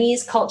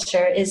Chinese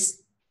culture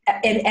is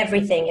in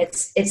everything.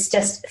 It's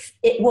just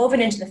woven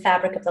into the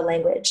fabric of the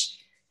language.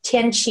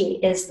 Tian qi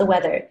is the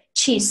weather.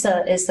 Qi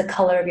se is the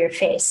color of your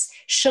face.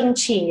 Sheng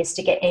qi is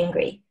to get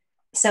angry.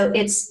 So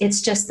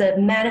it's just the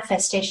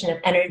manifestation of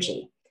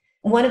energy.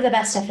 One of the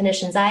best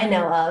definitions I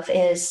know of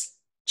is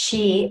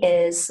Qi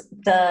is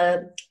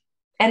the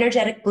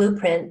energetic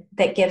blueprint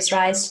that gives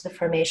rise to the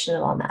formation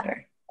of all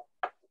matter.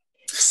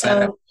 So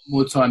one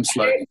more time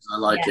slowly. I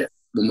like it.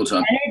 One more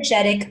time.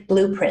 Energetic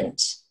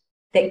blueprint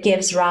that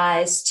gives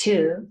rise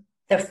to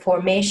the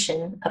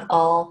formation of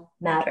all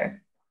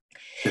matter.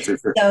 It's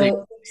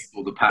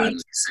all the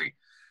patterns you see.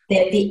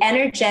 The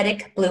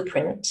energetic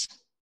blueprint.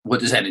 What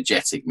does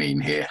energetic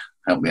mean here?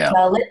 Help me out.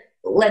 Well,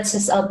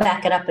 I'll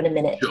back it up in a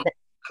minute. Sure.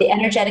 The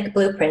energetic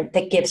blueprint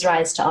that gives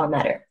rise to all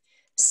matter.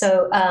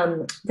 So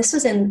this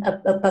was in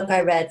a book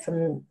I read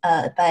from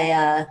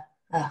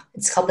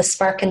it's called The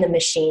Spark in the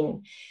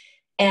Machine.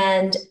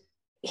 And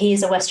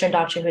he's a Western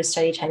doctor who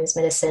studied Chinese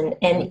medicine.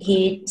 And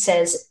he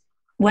says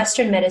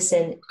Western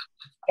medicine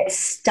gets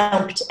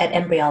stumped at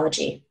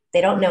embryology.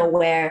 They don't know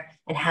where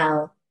and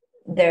how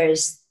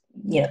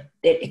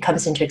it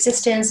comes into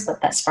existence,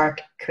 what that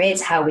spark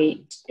creates, how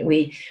we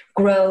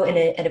grow in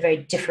a very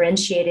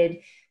differentiated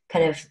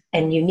kind of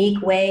and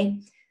unique way.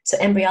 So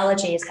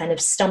embryology is kind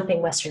of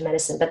stumping Western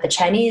medicine, but the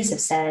Chinese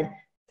have said,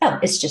 oh,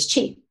 it's just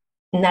qi.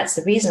 And that's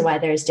the reason why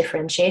there is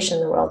differentiation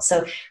in the world.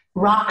 So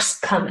rocks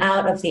come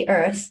out of the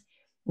earth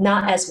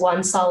not as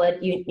one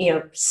solid,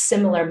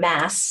 similar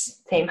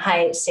mass, same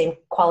height, same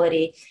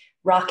quality.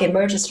 Rock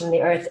emerges from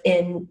the earth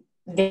in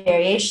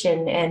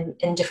variation and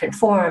in different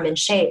form and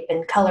shape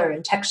and color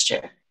and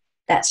texture.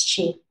 That's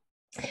qi.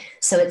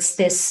 So it's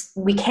this,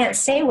 we can't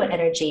say what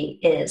energy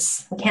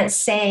is. We can't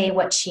say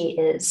what qi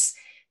is.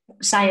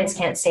 Science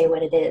can't say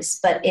what it is,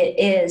 but it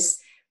is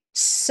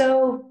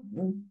so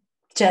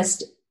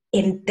just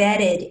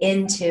embedded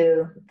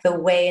into the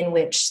way in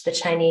which the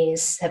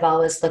Chinese have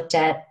always looked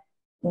at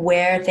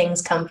where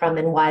things come from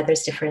and why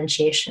there's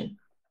differentiation.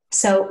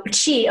 So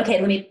qi,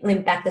 okay, let me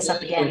back this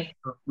up again.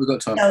 We've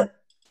got time.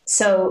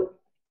 So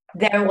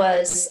there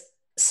was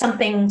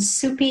something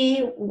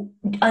soupy,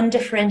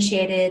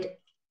 undifferentiated,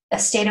 a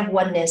state of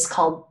oneness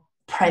called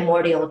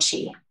primordial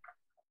qi.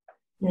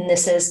 And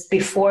this is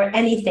before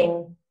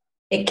anything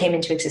it came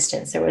into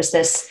existence. There was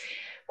this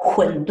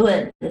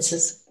huндун, this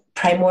is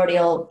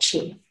primordial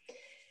qi.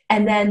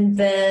 And then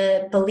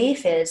the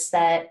belief is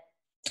that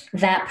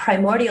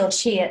primordial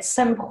qi at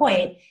some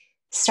point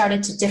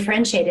started to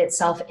differentiate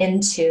itself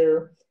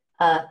into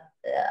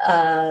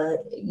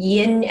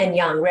yin and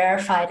yang,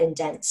 rarefied and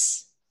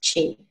dense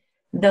qi.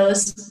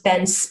 Those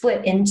then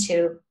split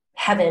into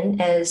heaven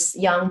as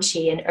yang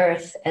qi and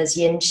earth as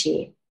yin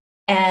qi.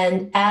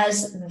 And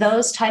as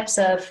those types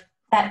of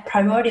that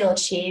primordial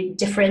qi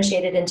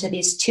differentiated into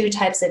these two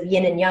types of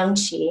yin and yang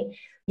qi,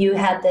 you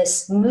had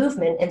this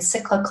movement and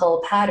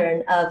cyclical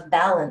pattern of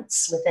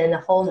balance within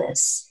a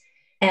wholeness.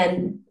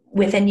 And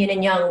within yin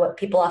and yang, what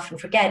people often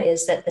forget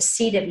is that the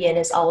seed of yin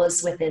is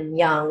always within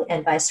yang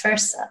and vice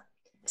versa.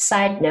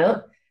 Side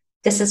note,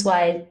 this is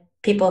why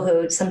people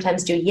who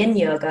sometimes do yin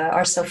yoga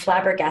are so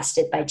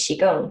flabbergasted by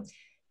Qigong,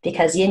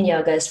 because yin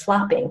yoga is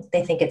flopping.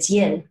 They think it's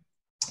yin.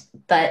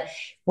 But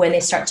when they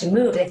start to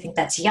move, they think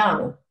that's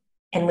yang.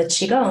 And with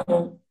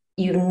Qigong,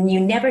 you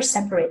never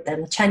separate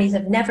them. Chinese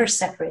have never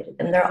separated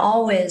them. They're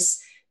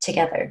always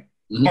together.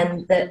 Mm-hmm.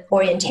 And the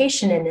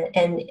orientation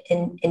and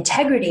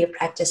integrity of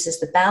practice is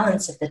the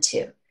balance of the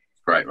two.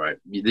 Right.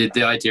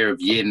 The idea of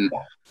yin,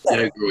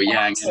 yoga or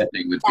yang,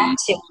 anything would be...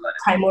 To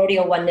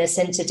primordial oneness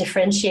and to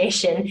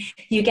differentiation,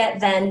 you get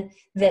then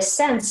this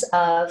sense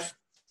of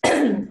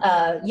yin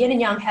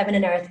and yang, heaven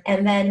and earth,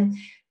 and then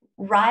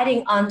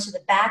riding onto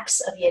the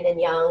backs of yin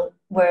and yang,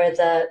 where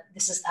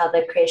this is how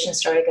the creation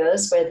story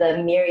goes, where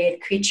the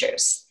myriad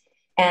creatures.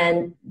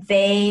 And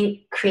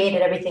they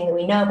created everything that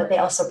we know, but they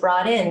also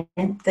brought in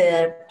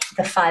the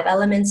five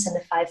elements and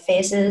the five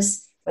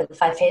phases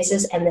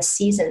and the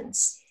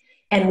seasons.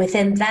 And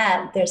within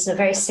that, there's a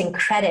very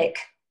syncretic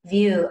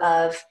view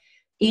of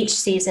each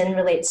season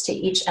relates to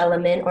each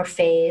element or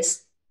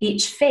phase.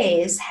 Each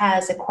phase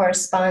has a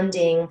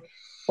corresponding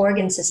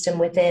organ system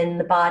within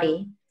the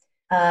body.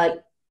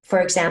 For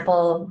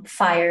example,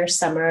 fire,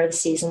 summer, the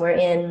season we're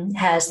in,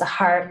 has the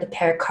heart, the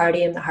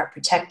pericardium, the heart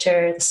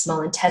protector, the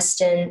small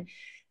intestine,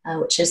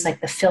 which is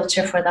like the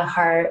filter for the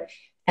heart,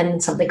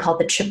 and something called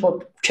the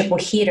triple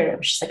heater,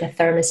 which is like a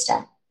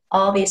thermostat.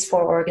 All these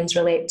four organs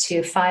relate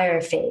to fire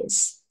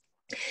phase.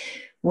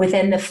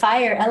 Within the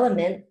fire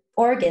element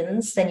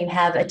organs, then you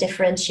have a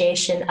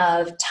differentiation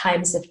of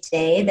times of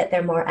day that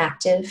they're more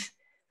active.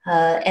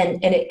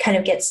 And it kind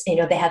of gets, they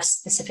have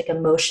specific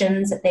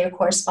emotions that they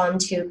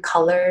correspond to,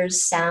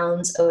 colors,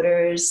 sounds,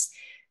 odors,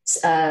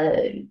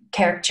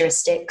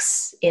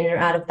 characteristics, in or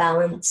out of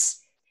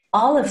balance.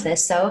 All of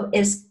this, though,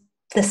 is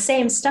the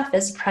same stuff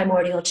as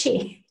primordial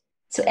qi.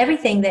 So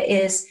everything that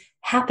is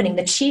happening,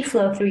 the qi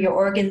flow through your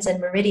organs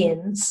and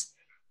meridians,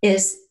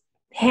 is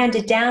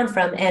handed down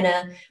from and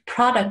a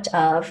product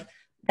of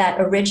that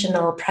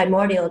original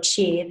primordial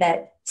qi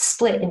that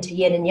split into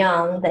yin and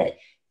yang, that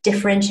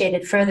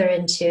differentiated further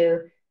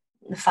into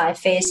the five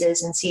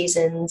phases and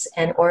seasons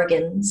and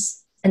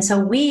organs. And so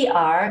we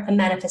are a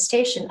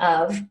manifestation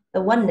of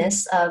the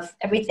oneness of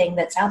everything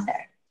that's out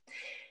there.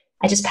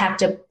 I just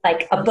packed a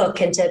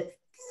book into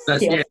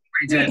 3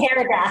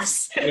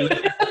 paragraphs.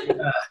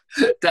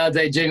 Dao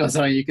De Jing or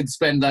something, you could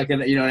spend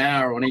an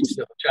hour on each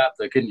little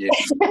chapter, couldn't you?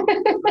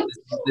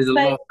 There's a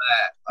lot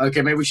there.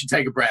 Okay, maybe we should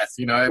take a breath,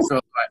 it feels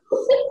like...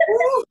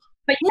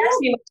 But you asked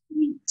me what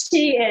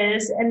qi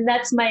is, and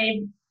that's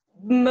my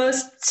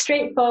most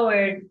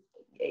straightforward,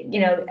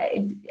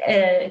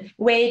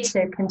 way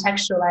to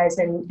contextualize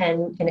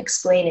and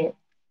explain it.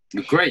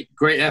 Great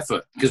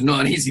effort, because not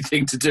an easy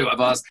thing to do. I've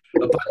asked a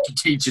bunch of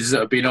teachers that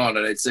have been on,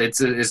 and it's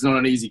not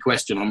an easy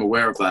question. I'm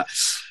aware of that.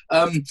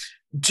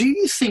 Do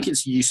you think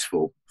it's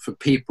useful for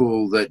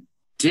people that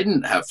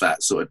didn't have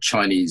that sort of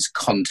Chinese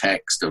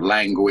context of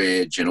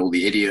language and all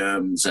the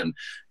idioms and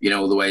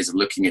all the ways of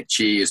looking at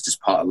qi as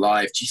just part of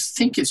life? Do you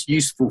think it's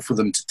useful for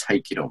them to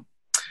take it on?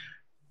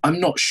 I'm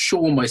not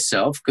sure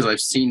myself, because I've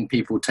seen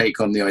people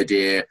take on the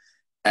idea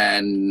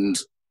and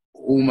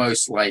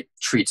almost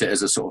treat it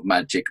as a sort of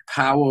magic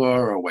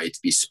power or a way to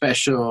be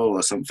special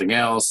or something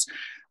else.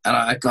 And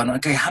I've gone,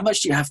 okay, how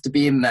much do you have to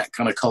be in that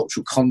kind of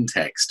cultural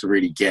context to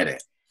really get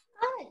it?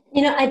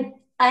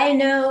 I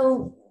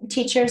know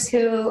teachers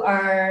who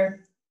are,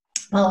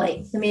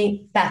 let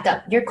me back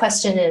up. Your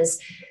question is,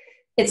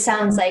 it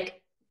sounds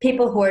like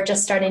people who are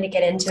just starting to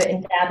get into it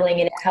and dabbling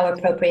in it, how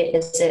appropriate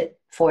is it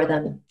for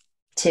them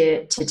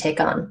to take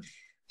on?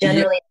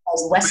 Generally,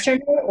 as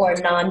Westerner or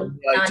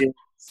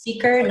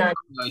non-seeker, the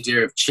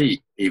idea of chi,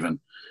 even,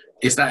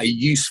 is that a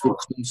useful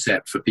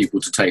concept for people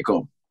to take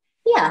on?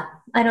 Yeah,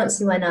 I don't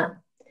see why not.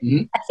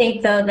 Mm-hmm. I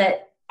think, though,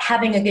 that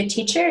having a good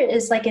teacher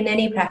is, like in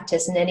any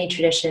practice, in any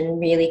tradition,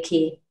 really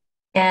key.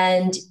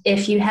 And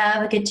if you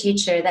have a good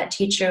teacher, that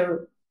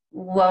teacher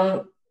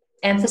won't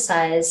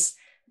emphasize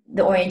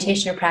the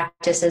orientation or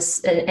practice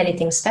as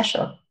anything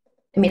special.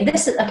 I mean,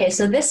 this is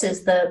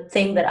the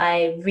thing that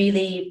I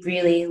really,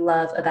 really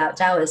love about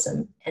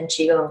Taoism and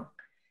Qigong,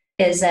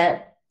 is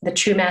that the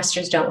true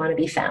masters don't want to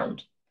be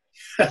found.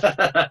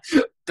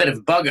 Bit of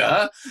a bugger,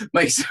 huh?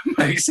 Makes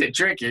it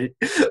tricky.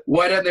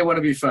 Why don't they want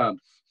to be found?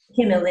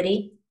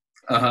 Humility.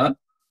 Not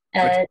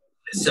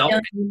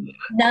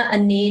a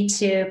need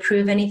to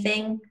prove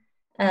anything.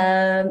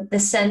 The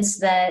sense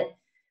that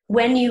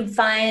when you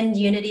find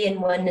unity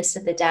and oneness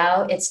of the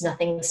Tao, it's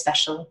nothing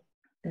special.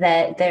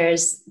 That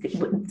there's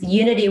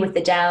unity with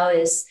the Tao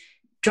is,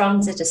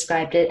 Zhuangzi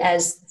described it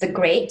as the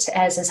great,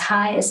 as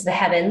high as the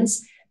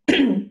heavens,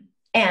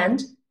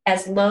 and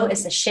as low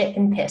as the shit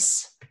and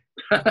piss.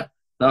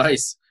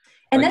 Nice.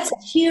 And that's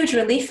a huge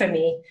relief for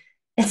me.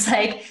 It's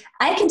like,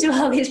 I can do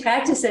all these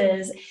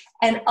practices,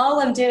 and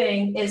all I'm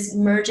doing is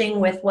merging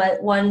with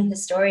what one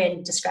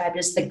historian described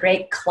as the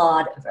great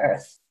clod of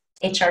earth.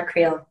 H.R.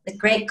 Creel, the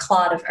great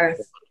clod of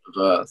earth.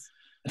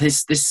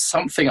 There's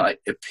something that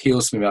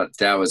appeals to me about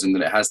Taoism,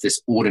 that it has this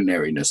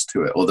ordinariness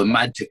to it, or the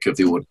magic of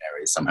the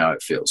ordinary, somehow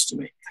it feels to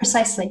me.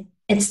 Precisely.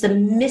 It's the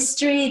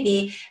mystery,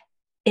 the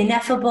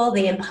ineffable,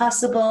 the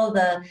impossible,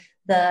 the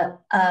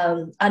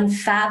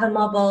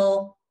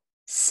unfathomable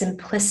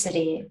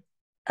simplicity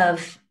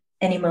of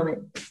any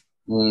moment.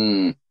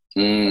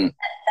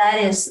 That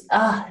is,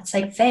 it's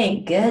like,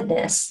 thank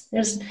goodness.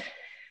 There's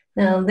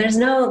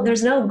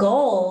no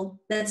goal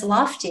that's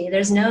lofty.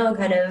 There's no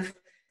kind of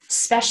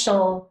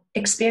special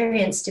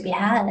experience to be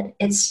had.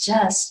 It's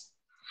just.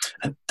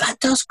 And that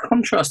does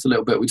contrast a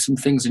little bit with some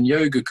things in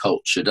yoga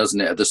culture, doesn't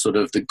it? The sort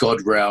of the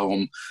God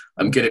realm.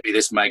 I'm going to be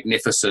this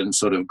magnificent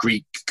sort of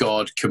Greek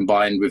god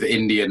combined with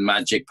Indian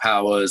magic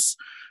powers,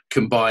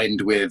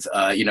 combined with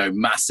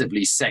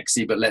massively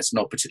sexy, but let's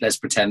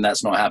pretend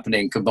that's not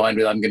happening. Combined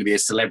with, I'm going to be a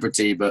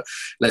celebrity, but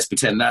let's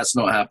pretend that's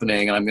not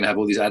happening. And I'm going to have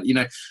all these,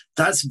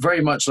 that's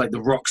very much like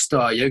the rock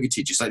star yoga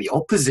teacher. It's like the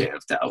opposite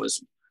of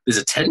Taoism. There's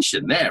a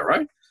tension there,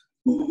 right?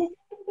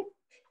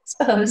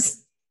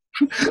 Suppose.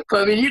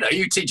 But I mean,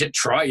 you teach at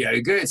Tri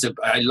Yoga.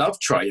 I love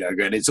Tri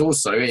Yoga, and it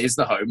is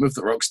the home of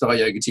the rockstar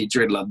yoga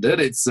teacher in London.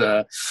 It's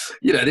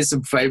there's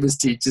some famous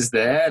teachers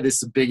there. There's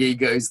some big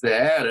egos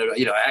there.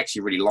 And, I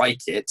actually really like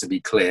it, to be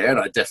clear, and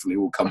I definitely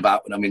will come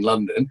back when I'm in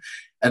London.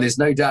 And there's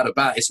no doubt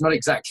about it, it's not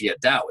exactly a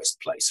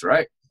Taoist place,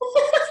 right?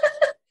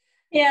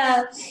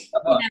 Yeah.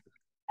 So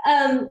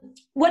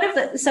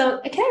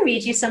can I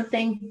read you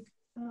something?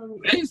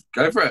 Please,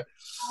 go for it.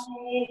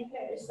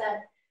 Where is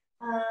that?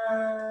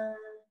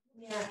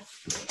 Yeah.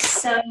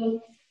 So,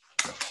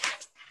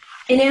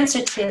 in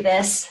answer to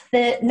this,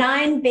 the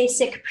 9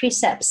 basic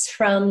precepts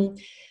from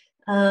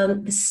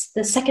the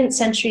 2nd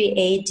century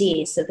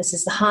AD, so this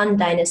is the Han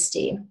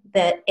Dynasty,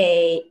 that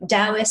a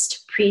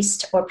Taoist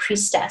priest or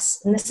priestess,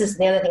 and this is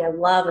the other thing I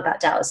love about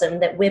Taoism,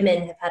 that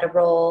women have had a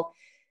role.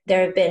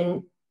 There have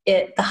been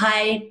the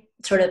high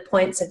sort of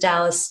points of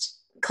Taoist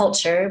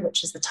culture,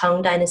 which is the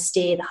Tang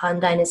Dynasty, the Han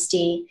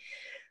Dynasty.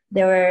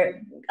 There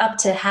were up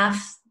to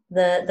half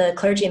the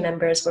clergy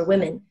members were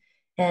women,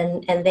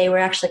 and they were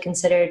actually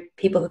considered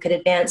people who could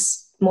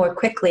advance more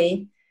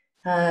quickly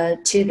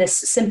to this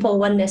simple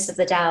oneness of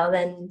the Tao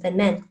than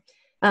men.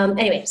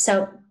 Anyway,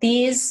 so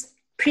these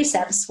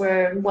precepts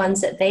were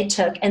ones that they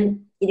took,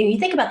 and you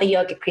think about the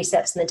yogic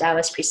precepts and the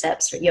Taoist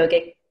precepts, or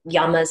yogic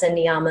yamas and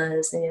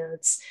niyamas,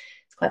 it's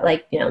quite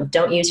like,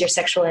 don't use your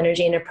sexual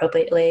energy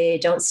inappropriately,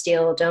 don't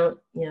steal, don't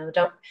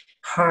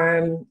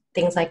harm,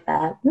 things like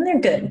that. And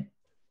they're good.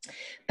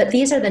 But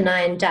these are the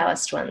 9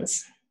 Taoist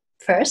ones.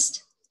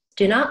 First,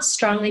 do not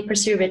strongly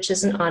pursue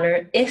riches and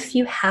honor if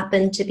you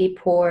happen to be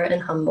poor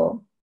and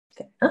humble.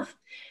 Fair enough.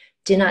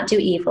 Do not do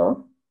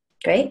evil.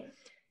 Great.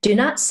 Do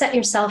not set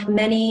yourself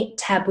many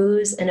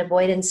taboos and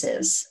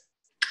avoidances.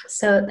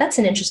 So that's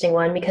an interesting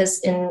one, because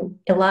in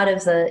a lot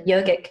of the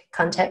yogic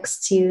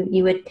contexts,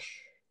 you would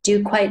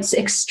do quite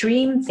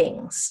extreme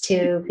things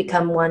to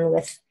become one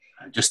with.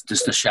 Just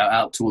a shout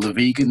out to all the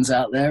vegans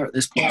out there at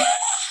this point.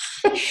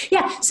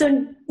 Yeah,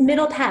 so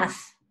middle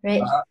path,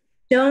 right?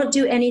 Don't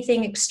do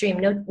anything extreme.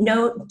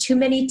 No too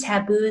many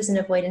taboos and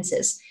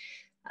avoidances.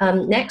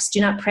 Next, do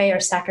not pray or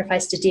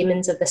sacrifice to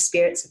demons of the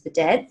spirits of the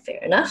dead.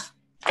 Fair enough.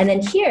 And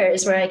then here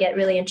is where I get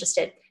really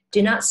interested.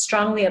 Do not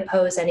strongly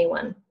oppose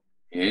anyone.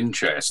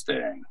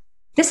 Interesting.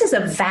 This is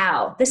a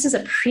vow. This is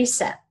a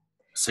precept.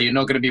 So you're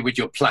not going to be with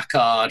your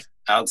placard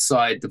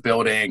outside the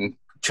building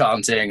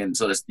chanting and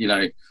sort of,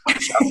 shouting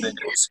and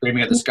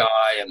screaming at the sky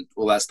and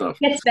all that stuff.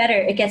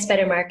 It gets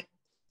better, Mark.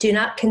 Do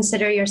not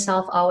consider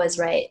yourself always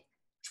right.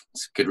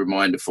 It's a good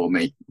reminder for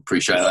me.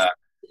 Appreciate that.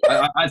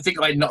 I think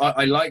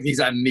I like these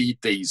and need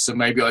these, so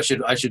maybe I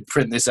should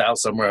print this out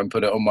somewhere and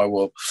put it on my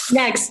wall.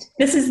 Next,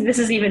 this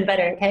is even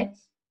better. Okay,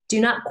 do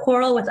not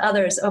quarrel with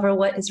others over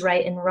what is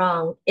right and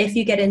wrong. If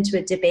you get into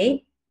a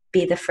debate,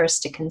 be the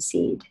first to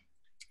concede.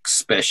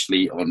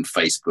 Especially on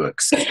Facebook.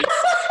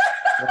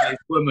 Wise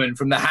woman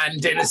from the Han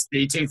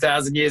Dynasty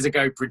 2,000 years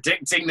ago,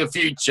 predicting the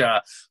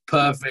future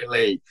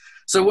perfectly.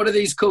 So what are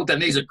these called then?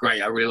 These are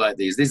great. I really like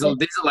these. These are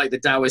like the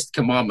Taoist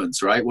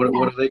commandments, right? What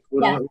are they?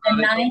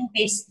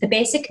 The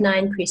basic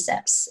 9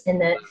 precepts in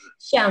the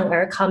Qiang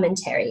or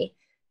commentary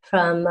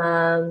from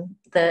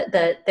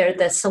they're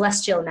the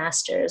celestial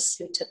masters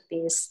who took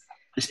these.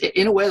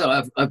 In a way,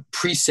 though,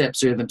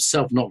 precepts are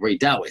themselves not very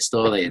Taoist,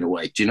 are they? In a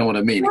way, do you know what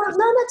I mean? No,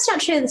 that's not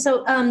true.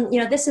 So,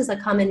 this is a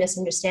common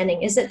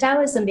misunderstanding: is that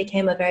Taoism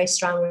became a very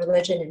strong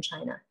religion in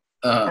China,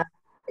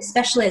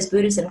 especially as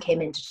Buddhism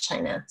came into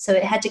China. So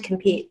it had to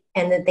compete,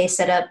 and that they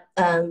set up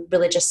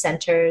religious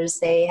centers.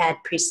 They had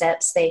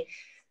precepts.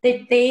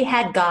 They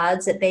had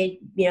gods that they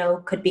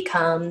could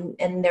become,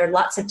 and there are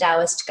lots of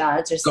Taoist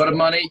gods. God of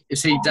money,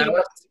 is he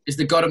Taoist? Is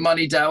the god of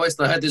money Taoist?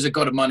 I heard there's a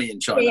god of money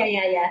in China.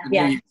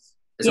 Yeah.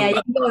 Yeah, you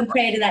can go and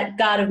pray to that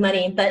god of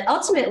money. But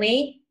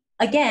ultimately,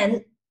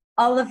 again,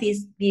 all of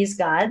these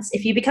gods,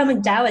 if you become a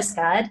Taoist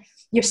god,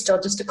 you're still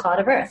just a clod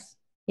of earth.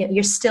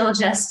 You're still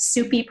just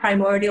soupy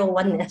primordial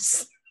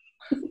oneness.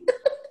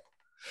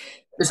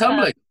 It's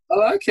humbling. I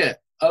like it.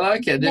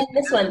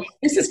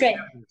 This is great.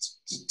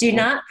 Do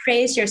not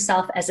praise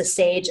yourself as a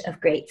sage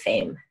of great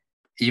fame.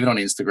 Even on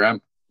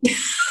Instagram.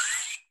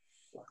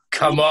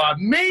 Come on,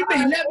 maybe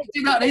let me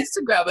do that on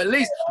Instagram at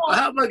least.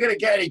 How am I going to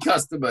get any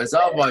customers?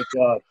 Oh my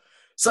God.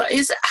 So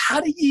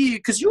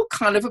because you're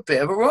kind of a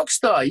bit of a rock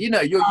star, how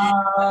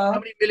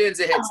many millions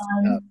of hits?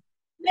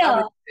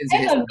 No,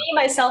 I'm a me,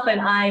 myself, and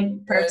I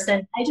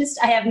person.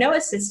 I have no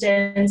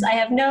assistants. I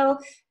have no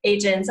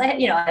agents. I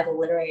have a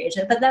literary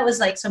agent, but that was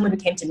like someone who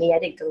came to me. I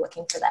didn't go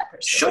looking for that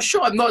person.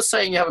 Sure. I'm not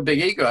saying you have a big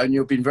ego and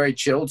you've been very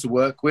chill to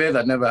work with.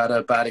 I've never had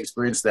a bad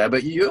experience there,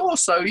 but you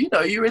also,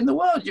 you're in the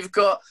world. You've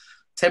got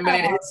 10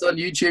 million hits on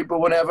YouTube or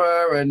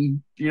whatever,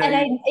 and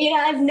I'm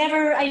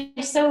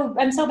so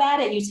bad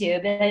at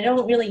YouTube, and I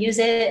don't really use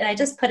it, and I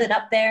just put it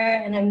up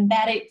there, and I'm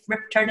bad at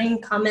returning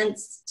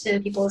comments to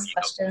people's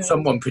questions.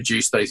 Someone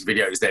produced those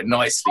videos. They're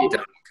nicely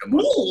done. Come on.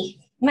 Me,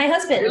 my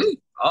husband. Really?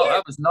 Oh, yeah.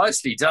 That was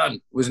nicely done.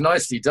 It was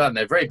nicely done.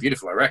 They're very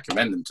beautiful. I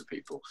recommend them to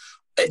people.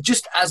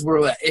 Just as we're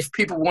aware, if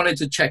people wanted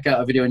to check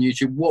out a video on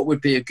YouTube, what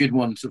would be a good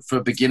one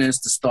for beginners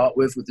to start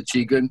with the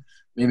Qigong?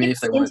 Maybe if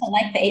they wanted to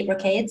like the 8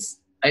 brocades.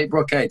 8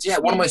 brocades. Yeah,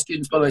 one of my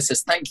students, by the way,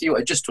 says, thank you.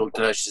 I just talked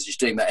to her. She says she's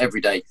doing that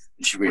every day,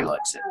 and she really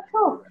likes it. Oh,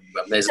 cool.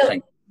 There's a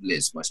thank you,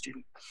 Liz, my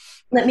student.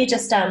 Let me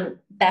just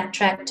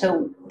backtrack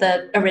to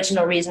the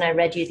original reason I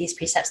read you these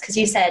precepts, because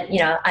you said,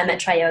 I'm at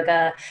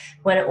Tri-Yoga.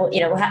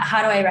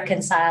 How do I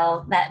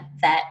reconcile that?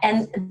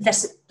 And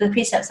the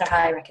precepts are how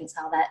I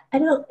reconcile that. I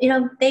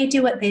don't, they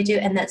do what they do,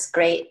 and that's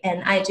great.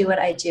 And I do what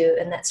I do,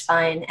 and that's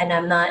fine. And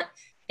I'm not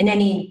in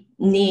any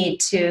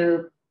need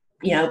to,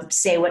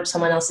 say what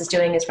someone else is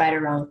doing is right or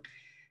wrong.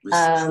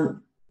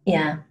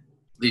 Yeah.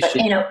 But,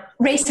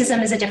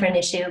 racism is a different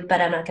issue,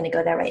 but I'm not going to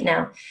go there right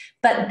now.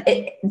 But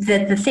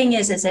the thing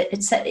is that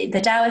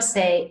the Taoists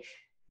say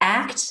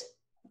act,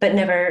 but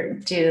never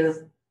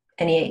do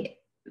any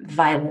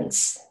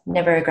violence,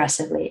 never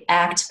aggressively.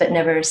 Act, but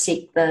never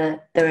seek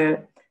the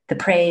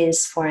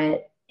praise for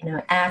it.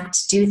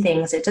 Act, do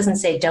things. It doesn't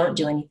say don't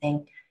do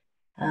anything.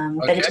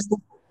 But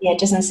it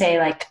doesn't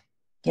say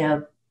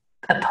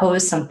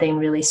oppose something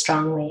really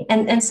strongly.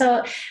 And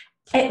so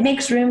it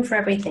makes room for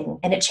everything,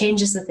 and it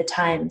changes with the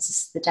times.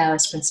 This is the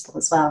Taoist principle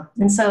as well.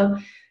 And so,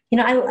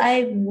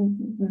 I'm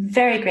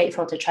very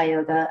grateful to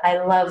Tri-Yoga. I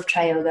love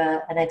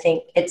Tri-Yoga, and I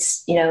think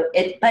it's,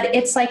 but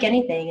it's like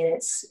anything, and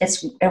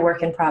it's a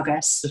work in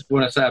progress. Just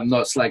want to say I'm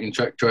not slagging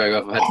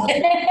Tri-Yoga.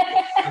 I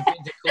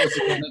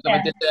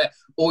did that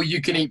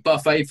all-you-can-eat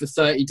buffet for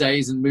 30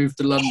 days and moved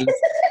to London.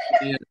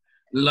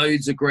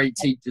 Loads of great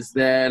teachers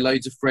there,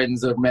 loads of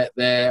friends I've met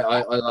there.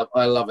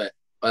 I love it.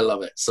 I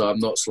love it. So I'm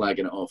not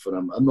slagging it off,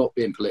 and I'm not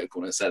being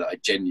political when I say that. I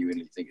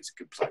genuinely think it's a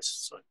good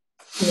place. So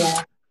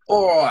yeah.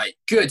 All right,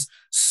 good.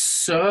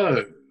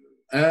 So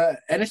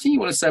anything you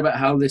want to say about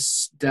how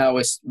this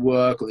Taoist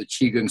work or the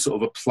Qigong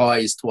sort of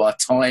applies to our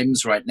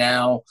times right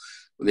now?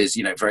 There's,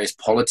 various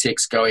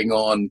politics going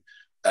on.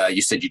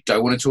 You said you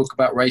don't want to talk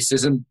about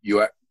racism.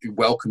 You're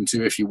welcome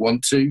to if you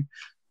want to,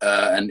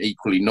 and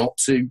equally not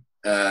to.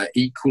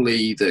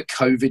 Equally, the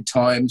COVID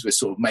times we're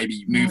sort of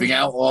maybe moving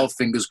out of,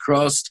 fingers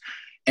crossed.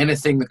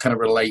 Anything that kind of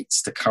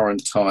relates to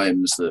current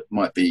times that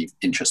might be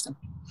interesting?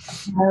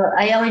 Well,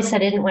 I always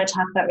said I didn't want to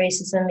talk about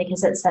racism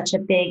because it's such a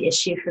big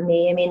issue for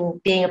me. I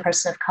mean, being a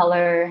person of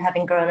color,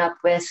 having grown up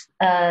with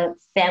a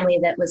family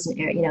that was,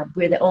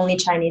 we're the only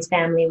Chinese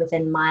family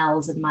within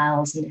miles and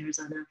miles in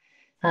Arizona.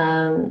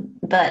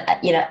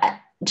 But,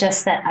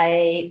 just that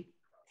I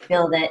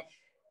feel that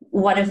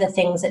one of the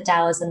things that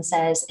Taoism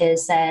says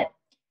is that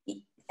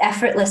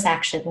effortless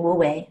action, wu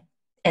wei,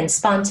 and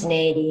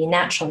spontaneity,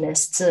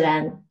 naturalness, 自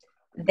然,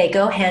 they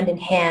go hand in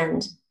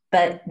hand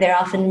but they're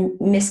often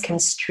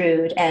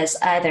misconstrued as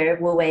either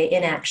Wu Wei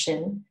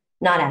inaction,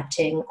 not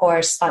acting,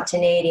 or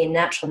spontaneity and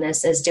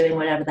naturalness as doing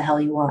whatever the hell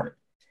you want.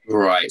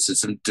 Right. So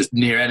some just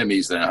near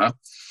enemies there, huh?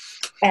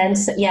 And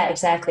so, yeah,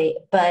 exactly.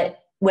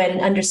 But when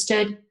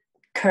understood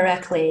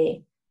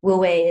correctly, Wu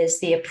Wei is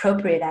the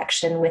appropriate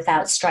action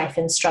without strife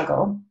and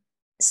struggle.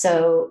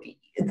 So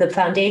the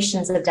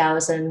foundations of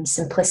Taoism,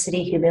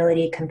 simplicity,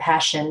 humility,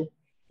 compassion,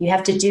 you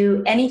have to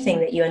do anything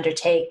that you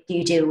undertake,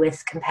 you do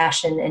with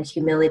compassion and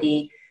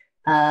humility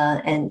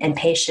and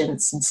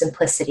patience and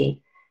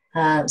simplicity.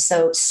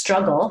 So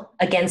struggle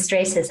against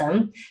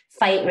racism,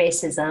 fight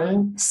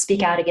racism,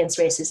 speak out against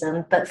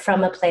racism, but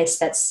from a place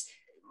that's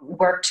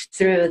worked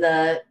through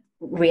the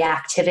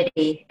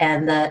reactivity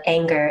and the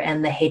anger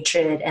and the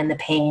hatred and the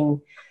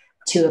pain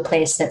to a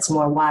place that's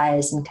more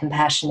wise and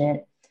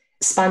compassionate.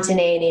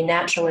 Spontaneity,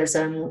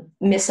 naturalism,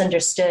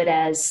 misunderstood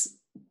as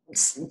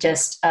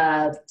just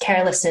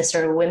carelessness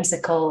or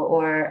whimsical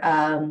or,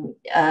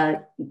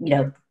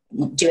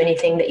 do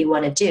anything that you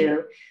want to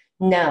do.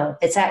 No,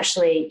 it's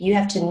actually, you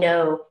have to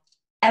know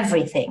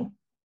everything.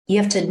 You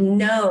have to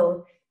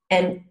know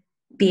and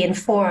be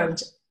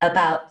informed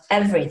about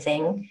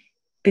everything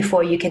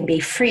before you can be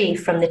free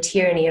from the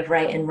tyranny of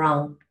right and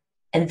wrong.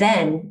 And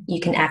then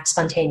you can act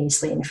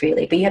spontaneously and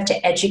freely. But you have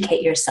to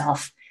educate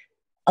yourself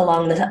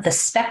along the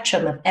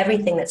spectrum of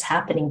everything that's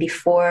happening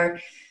before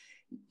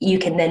you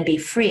can then be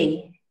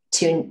free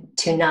to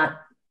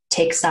not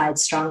take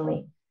sides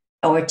strongly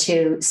or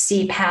to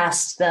see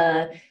past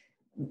the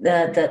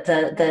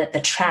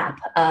trap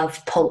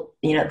of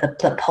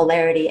the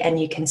polarity, and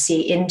you can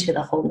see into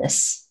the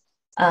wholeness.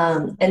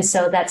 And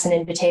so that's an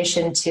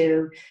invitation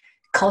to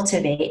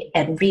cultivate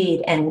and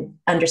read and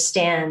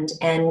understand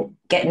and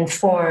get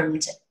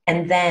informed,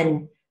 and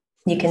then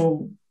you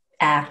can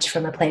act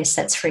from a place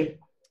that's free.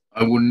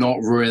 I will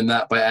not ruin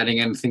that by adding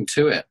anything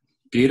to it.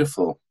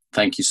 Beautiful.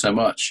 Thank you so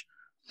much.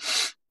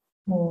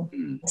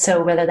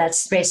 So whether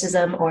that's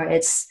racism or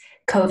it's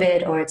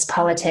COVID or it's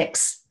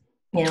politics,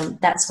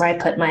 that's where I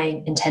put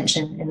my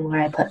intention and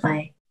where I put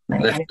my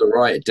left or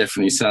right. It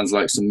definitely sounds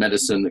like some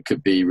medicine that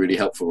could be really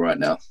helpful right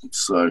now.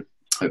 So I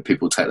hope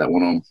people take that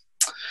one on.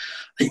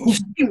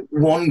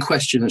 One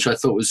question which I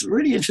thought was a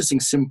really interesting,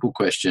 simple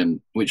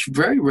question, which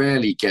very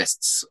rarely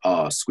guests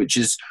ask, which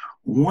is,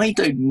 why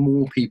don't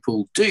more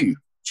people do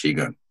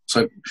Qigong?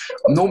 So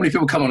normally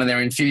people come on and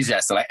they're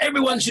enthusiasts. They're like,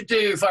 everyone should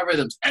do 5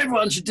 rhythms.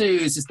 Everyone should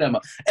do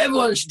Sistema.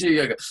 Everyone should do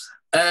yoga.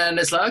 And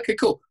it's like, okay,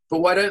 cool. But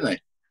why don't they?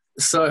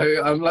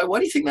 So I'm like, why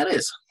do you think that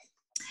is?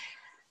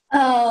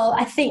 Oh,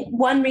 I think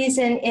one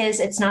reason is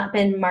it's not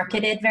been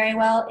marketed very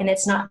well, and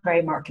it's not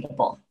very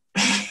marketable.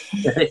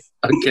 Okay.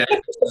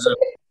 There's a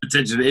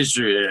potential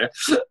issue here.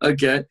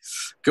 Okay.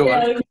 Go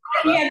on.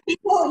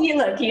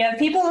 You have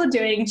people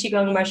doing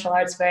Qigong martial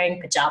arts wearing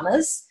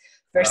pajamas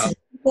versus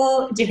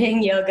people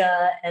doing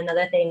yoga and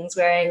other things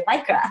wearing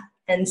lycra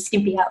and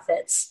skimpy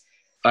outfits.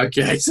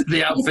 Okay, so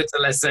the outfits are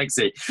less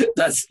sexy.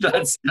 That's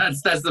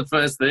the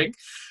first thing.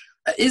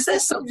 Is there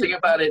something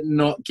about it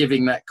not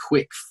giving that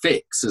quick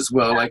fix as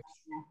well? Like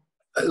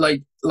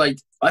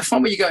I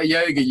find when you go to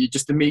yoga, you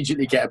just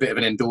immediately get a bit of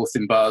an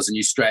endorphin buzz and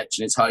you stretch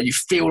and it's hard. You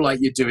feel like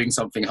you're doing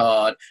something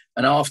hard,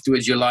 and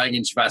afterwards you're lying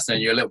in Shavasana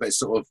and you're a little bit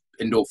sort of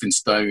endorphin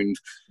stoned.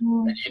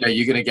 And,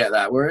 you're going to get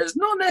that. Whereas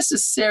not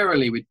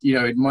necessarily with,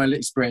 in my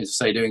experience of,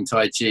 say, doing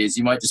Tai Chi, is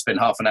you might just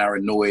spend half an hour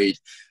annoyed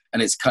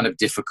and it's kind of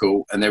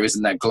difficult and there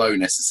isn't that glow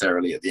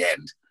necessarily at the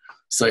end.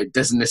 So it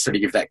doesn't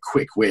necessarily give that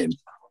quick win.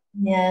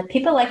 Yeah,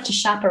 people like to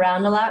shop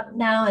around a lot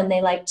now, and they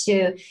like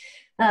to,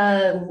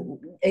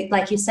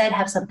 like you said,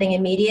 have something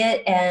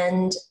immediate.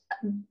 And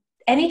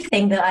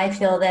anything that I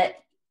feel that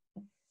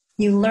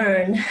you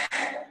learn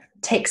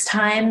takes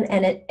time,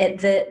 and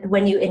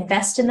when you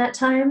invest in that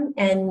time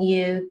and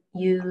you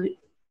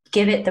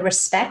give it the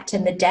respect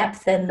and the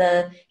depth and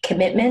the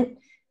commitment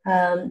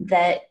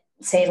that,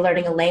 say,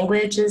 learning a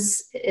language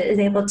is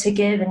able to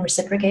give and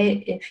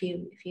reciprocate. If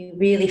you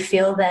really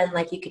feel then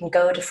like you can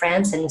go to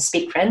France and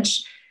speak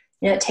French,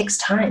 it takes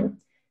time,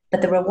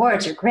 but the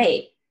rewards are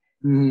great.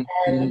 Mm-hmm.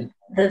 And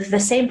the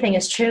same thing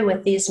is true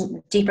with these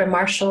deeper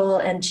martial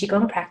and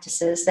Qigong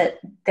practices, that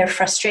they're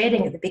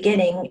frustrating at the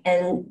beginning,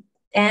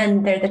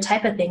 and they're the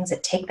type of things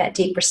that take that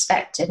deep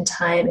respect and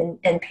time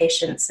and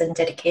patience and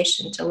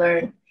dedication to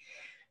learn.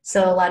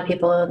 So a lot of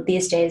people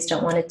these days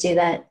don't want to do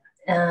that.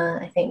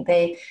 I think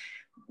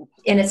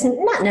and it's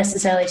not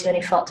necessarily to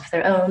any fault of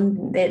their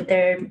own.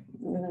 They're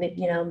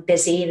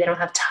busy. They don't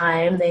have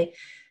time. They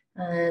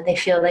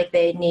feel like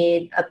they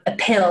need a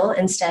pill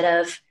instead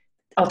of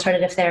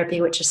alternative therapy,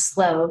 which is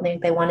slow.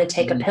 They want to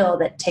take a pill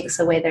that takes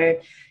away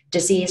their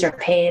disease or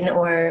pain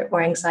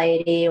or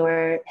anxiety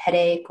or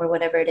headache or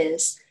whatever it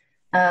is,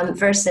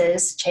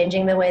 versus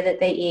changing the way that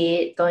they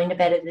eat, going to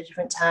bed at a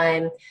different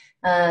time,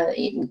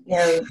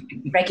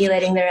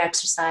 regulating their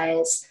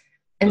exercise.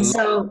 And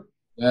so,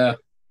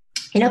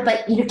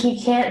 but you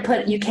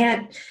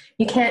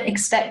can't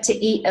expect to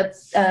eat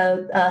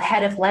a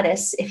head of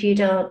lettuce if you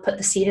don't put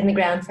the seed in the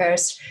ground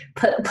first,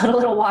 put a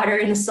little water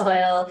in the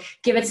soil,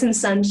 give it some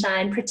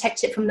sunshine,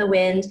 protect it from the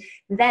wind,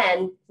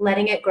 then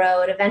letting it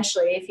grow. And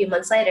eventually, a few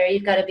months later,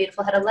 you've got a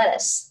beautiful head of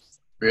lettuce.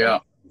 Yeah.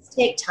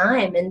 Take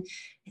time. And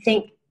I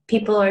think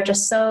people are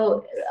just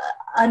so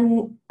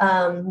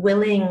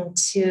unwilling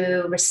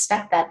to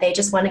respect that. They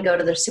just want to go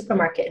to the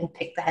supermarket and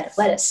pick the head of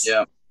lettuce.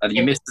 Yeah. And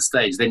you miss the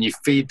stage. Then you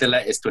feed the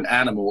lettuce to an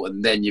animal,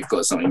 and then you've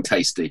got something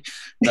tasty.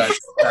 That's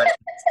the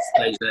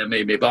stage there,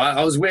 Mimi. But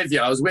I was with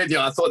you. I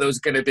thought there was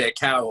going to be a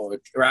cow or a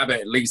rabbit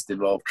at least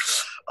involved.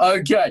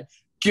 Okay,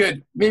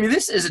 good. Mimi,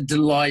 this is a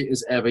delight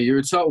as ever. You're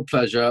a total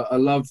pleasure. I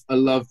love a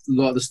lot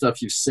of the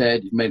stuff you've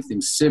said. You've made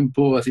things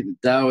simple. I think the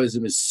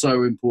Taoism is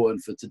so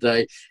important for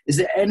today. Is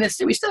there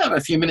anything? We still have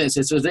a few minutes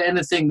here. So, is there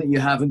anything that you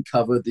haven't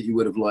covered that you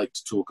would have liked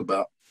to talk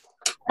about?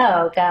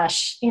 Oh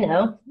gosh,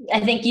 I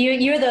think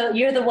you're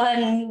the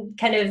one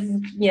kind of,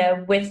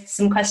 with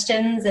some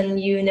questions, and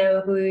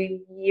who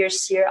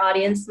your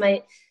audience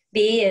might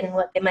be and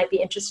what they might be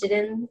interested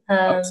in.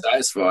 I'm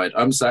satisfied.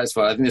 I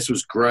think this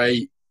was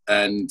great.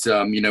 And,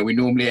 we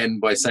normally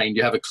end by saying, do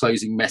you have a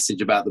closing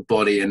message about the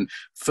body? And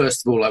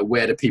first of all, like,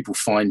 where do people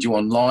find you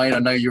online? I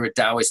know you're a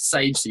Taoist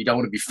sage, so you don't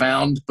want to be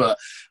found, but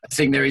I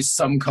think there is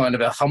some kind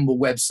of a humble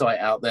website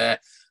out there,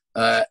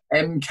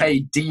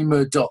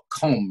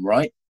 mkdeemer.com,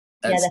 right?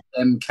 That's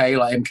MK,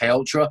 like MK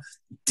Ultra.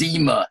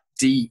 Deemer,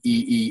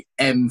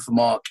 Deem for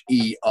Mark,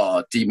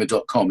 ER,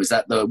 Deemer.com. Is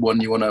that the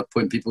one you want to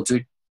point people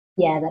to?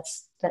 Yeah,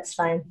 that's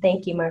fine.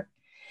 Thank you, Mark.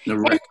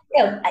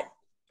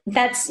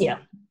 That's,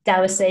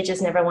 Taoist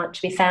sages never want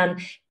to be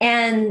found.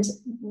 And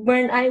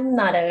I'm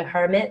not a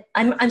hermit.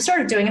 I'm sort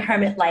of doing a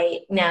hermit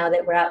light now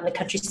that we're out in the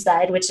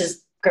countryside, which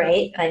is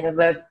great. I have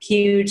a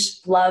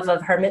huge love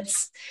of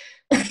hermits.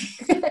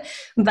 But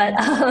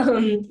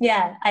I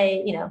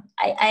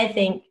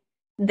think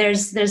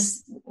there's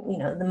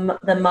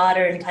the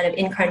modern kind of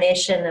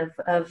incarnation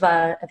of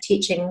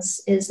teachings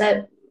is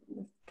that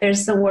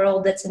there's the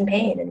world that's in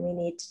pain, and we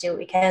need to do what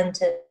we can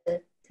to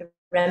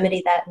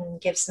remedy that and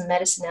give some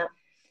medicine out.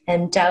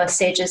 And Taoist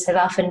sages have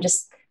often,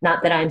 just,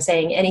 not that I'm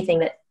saying anything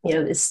that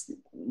is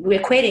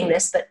equating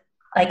this, but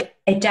like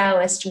a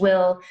Taoist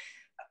will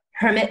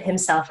hermit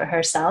himself or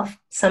herself.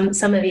 Some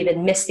have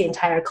even missed the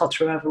entire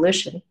Cultural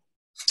Revolution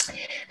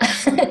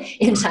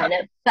in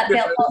China, but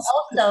they'll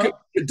also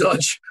good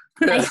dodge.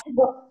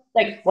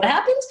 like what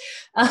happened?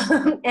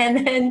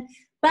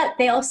 But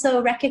they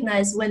also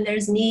recognize when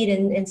there's need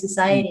in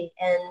society,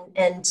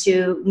 and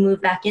to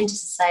move back into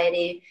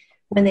society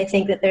when they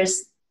think that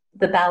there's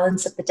the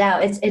balance of the Tao.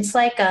 It's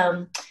like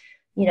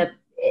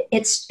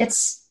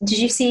it's. Did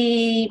you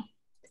see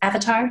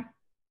Avatar?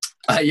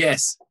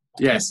 Yes.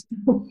 The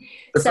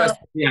first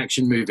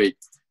action movie.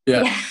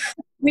 Yeah.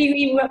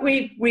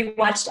 We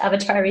watched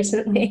Avatar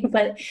recently,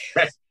 but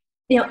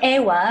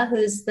Ewa,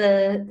 who's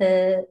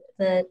the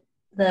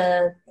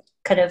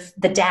kind of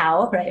the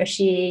Tao, right? Or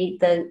she,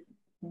 the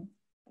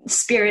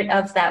spirit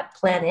of that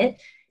planet,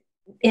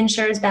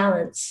 ensures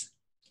balance.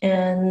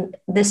 And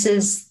this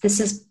is,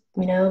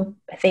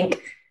 I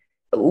think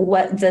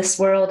what this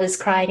world is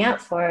crying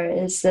out for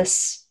is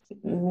this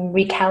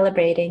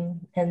recalibrating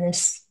and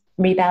this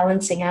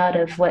rebalancing out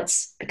of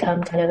what's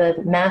become kind of a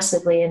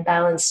massively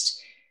imbalanced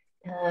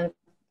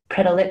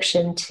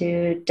predilection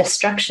to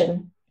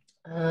destruction.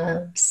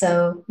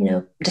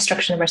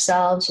 Destruction of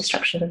ourselves,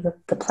 destruction of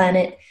the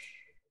planet.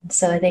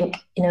 So I think,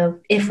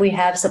 if we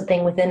have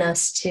something within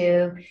us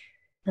to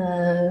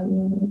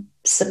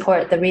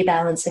support the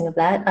rebalancing of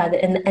that,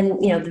 and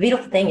the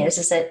beautiful thing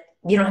is that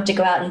you don't have to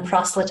go out and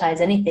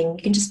proselytize anything.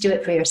 You can just do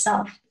it for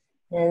yourself.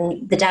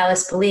 And the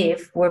Taoists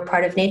believe we're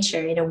part of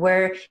nature.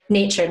 We're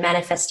nature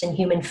manifest in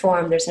human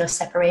form. There's no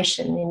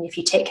separation. And if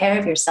you take care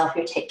of yourself,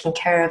 you're taking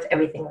care of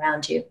everything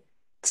around you.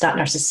 It's not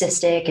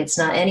narcissistic. It's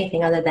not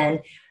anything other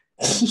than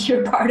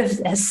you're part of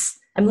this.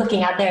 I'm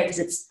looking out there because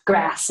it's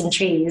grass and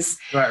trees.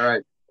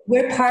 Right.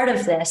 We're part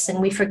of this, and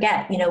we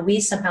forget. We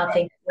somehow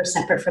think we're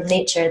separate from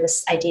nature.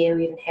 This idea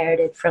we've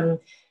inherited from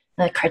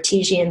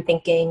Cartesian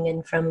thinking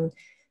and from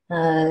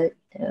the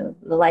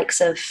likes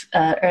of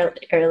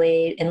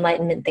early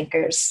Enlightenment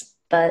thinkers.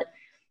 But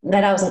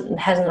that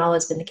hasn't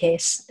always been the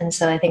case. And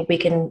so I think we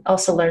can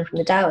also learn from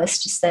the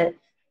Taoists just that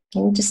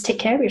you just take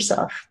care of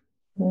yourself.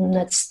 And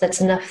that's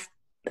enough.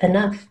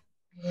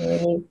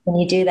 When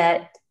you do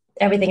that,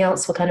 everything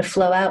else will kind of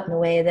flow out in a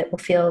way that will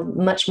feel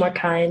much more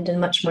kind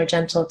and much more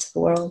gentle to the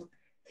world.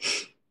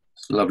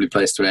 It's a lovely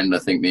place to end, I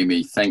think,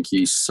 Mimi. Thank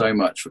you so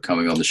much for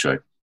coming on the show.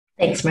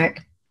 Thanks,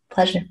 Mark.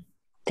 Pleasure.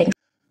 Thanks.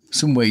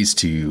 Some ways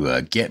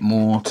to get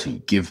more, to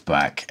give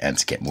back, and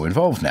to get more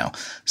involved now.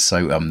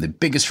 So the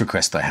biggest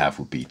request I have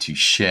would be to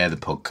share the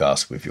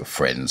podcast with your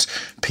friends,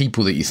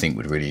 people that you think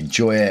would really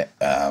enjoy it.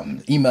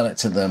 Email it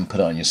to them, put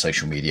it on your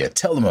social media,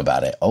 tell them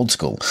about it, old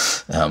school.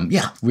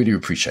 Really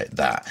appreciate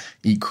that.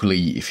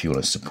 Equally, if you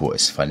want to support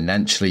us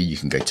financially, you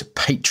can go to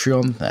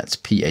Patreon. That's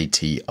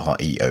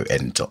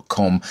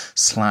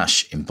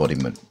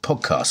patreon.com/Embodiment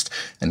Podcast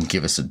and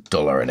give us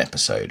 $1 an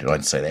episode. And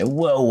I'd say they're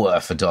well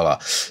worth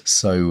 $1.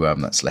 So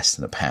that's less less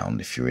than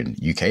 £1 if you're in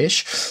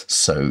UK-ish.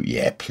 So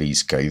yeah,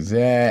 please go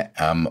there.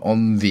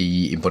 On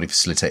the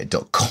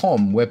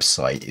embodifacilitator.com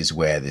website is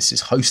where this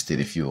is hosted.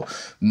 If you're,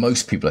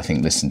 most people I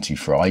think listen to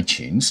for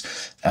iTunes.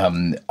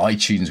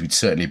 iTunes, we'd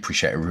certainly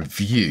appreciate a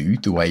review.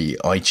 The way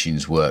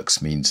iTunes works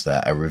means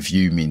that a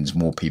review means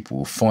more people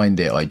will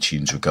find it.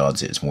 iTunes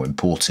regards it as more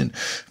important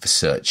for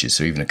searches.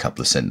 So even a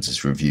couple of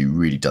sentences review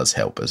really does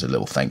help as a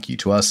little thank you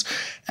to us.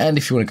 And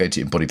if you want to go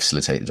to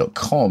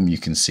embodifacilitator.com, you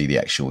can see the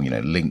actual,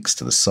 links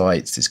to the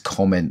sites. There's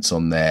comments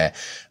on there.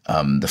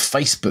 The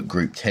Facebook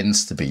group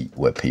tends to be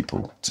where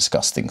people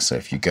discuss things. So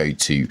if you go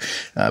to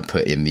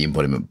put in the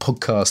Embodiment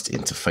Podcast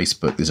into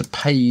Facebook, there's a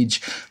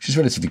page which is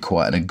relatively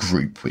quiet and a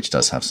group which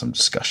does have some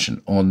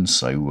discussion on.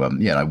 So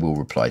I will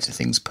reply to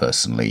things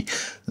personally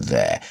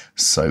there.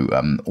 So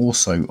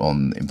also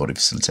on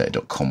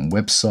embodifacilitator.com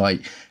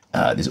website,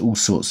 there's all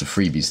sorts of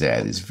freebies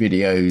there. There's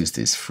videos,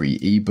 there's free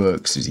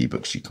ebooks, there's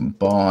ebooks you can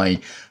buy.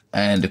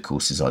 And of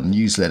course, there's our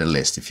newsletter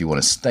list. If you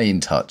want to stay in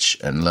touch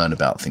and learn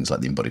about things like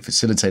the Embodied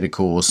Facilitator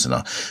course and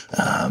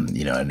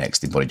our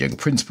next Embodied Yoga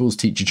Principles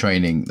teacher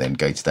training, then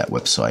go to that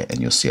website and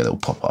you'll see a little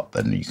pop-up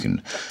and you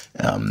can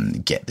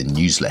get the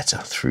newsletter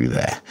through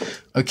there.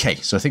 Okay,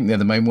 so I think they're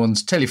the main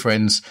ones. Tell your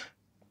friends,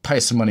 pay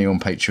us some money on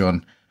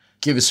Patreon,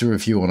 give us a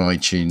review on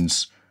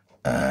iTunes,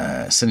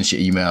 send us your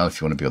email if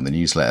you want to be on the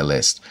newsletter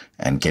list,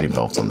 and get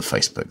involved on the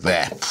Facebook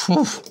there.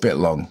 Bit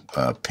long.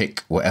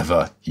 Pick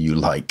whatever you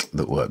like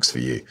that works for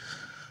you.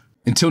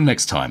 Until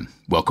next time,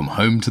 welcome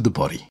home to the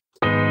body.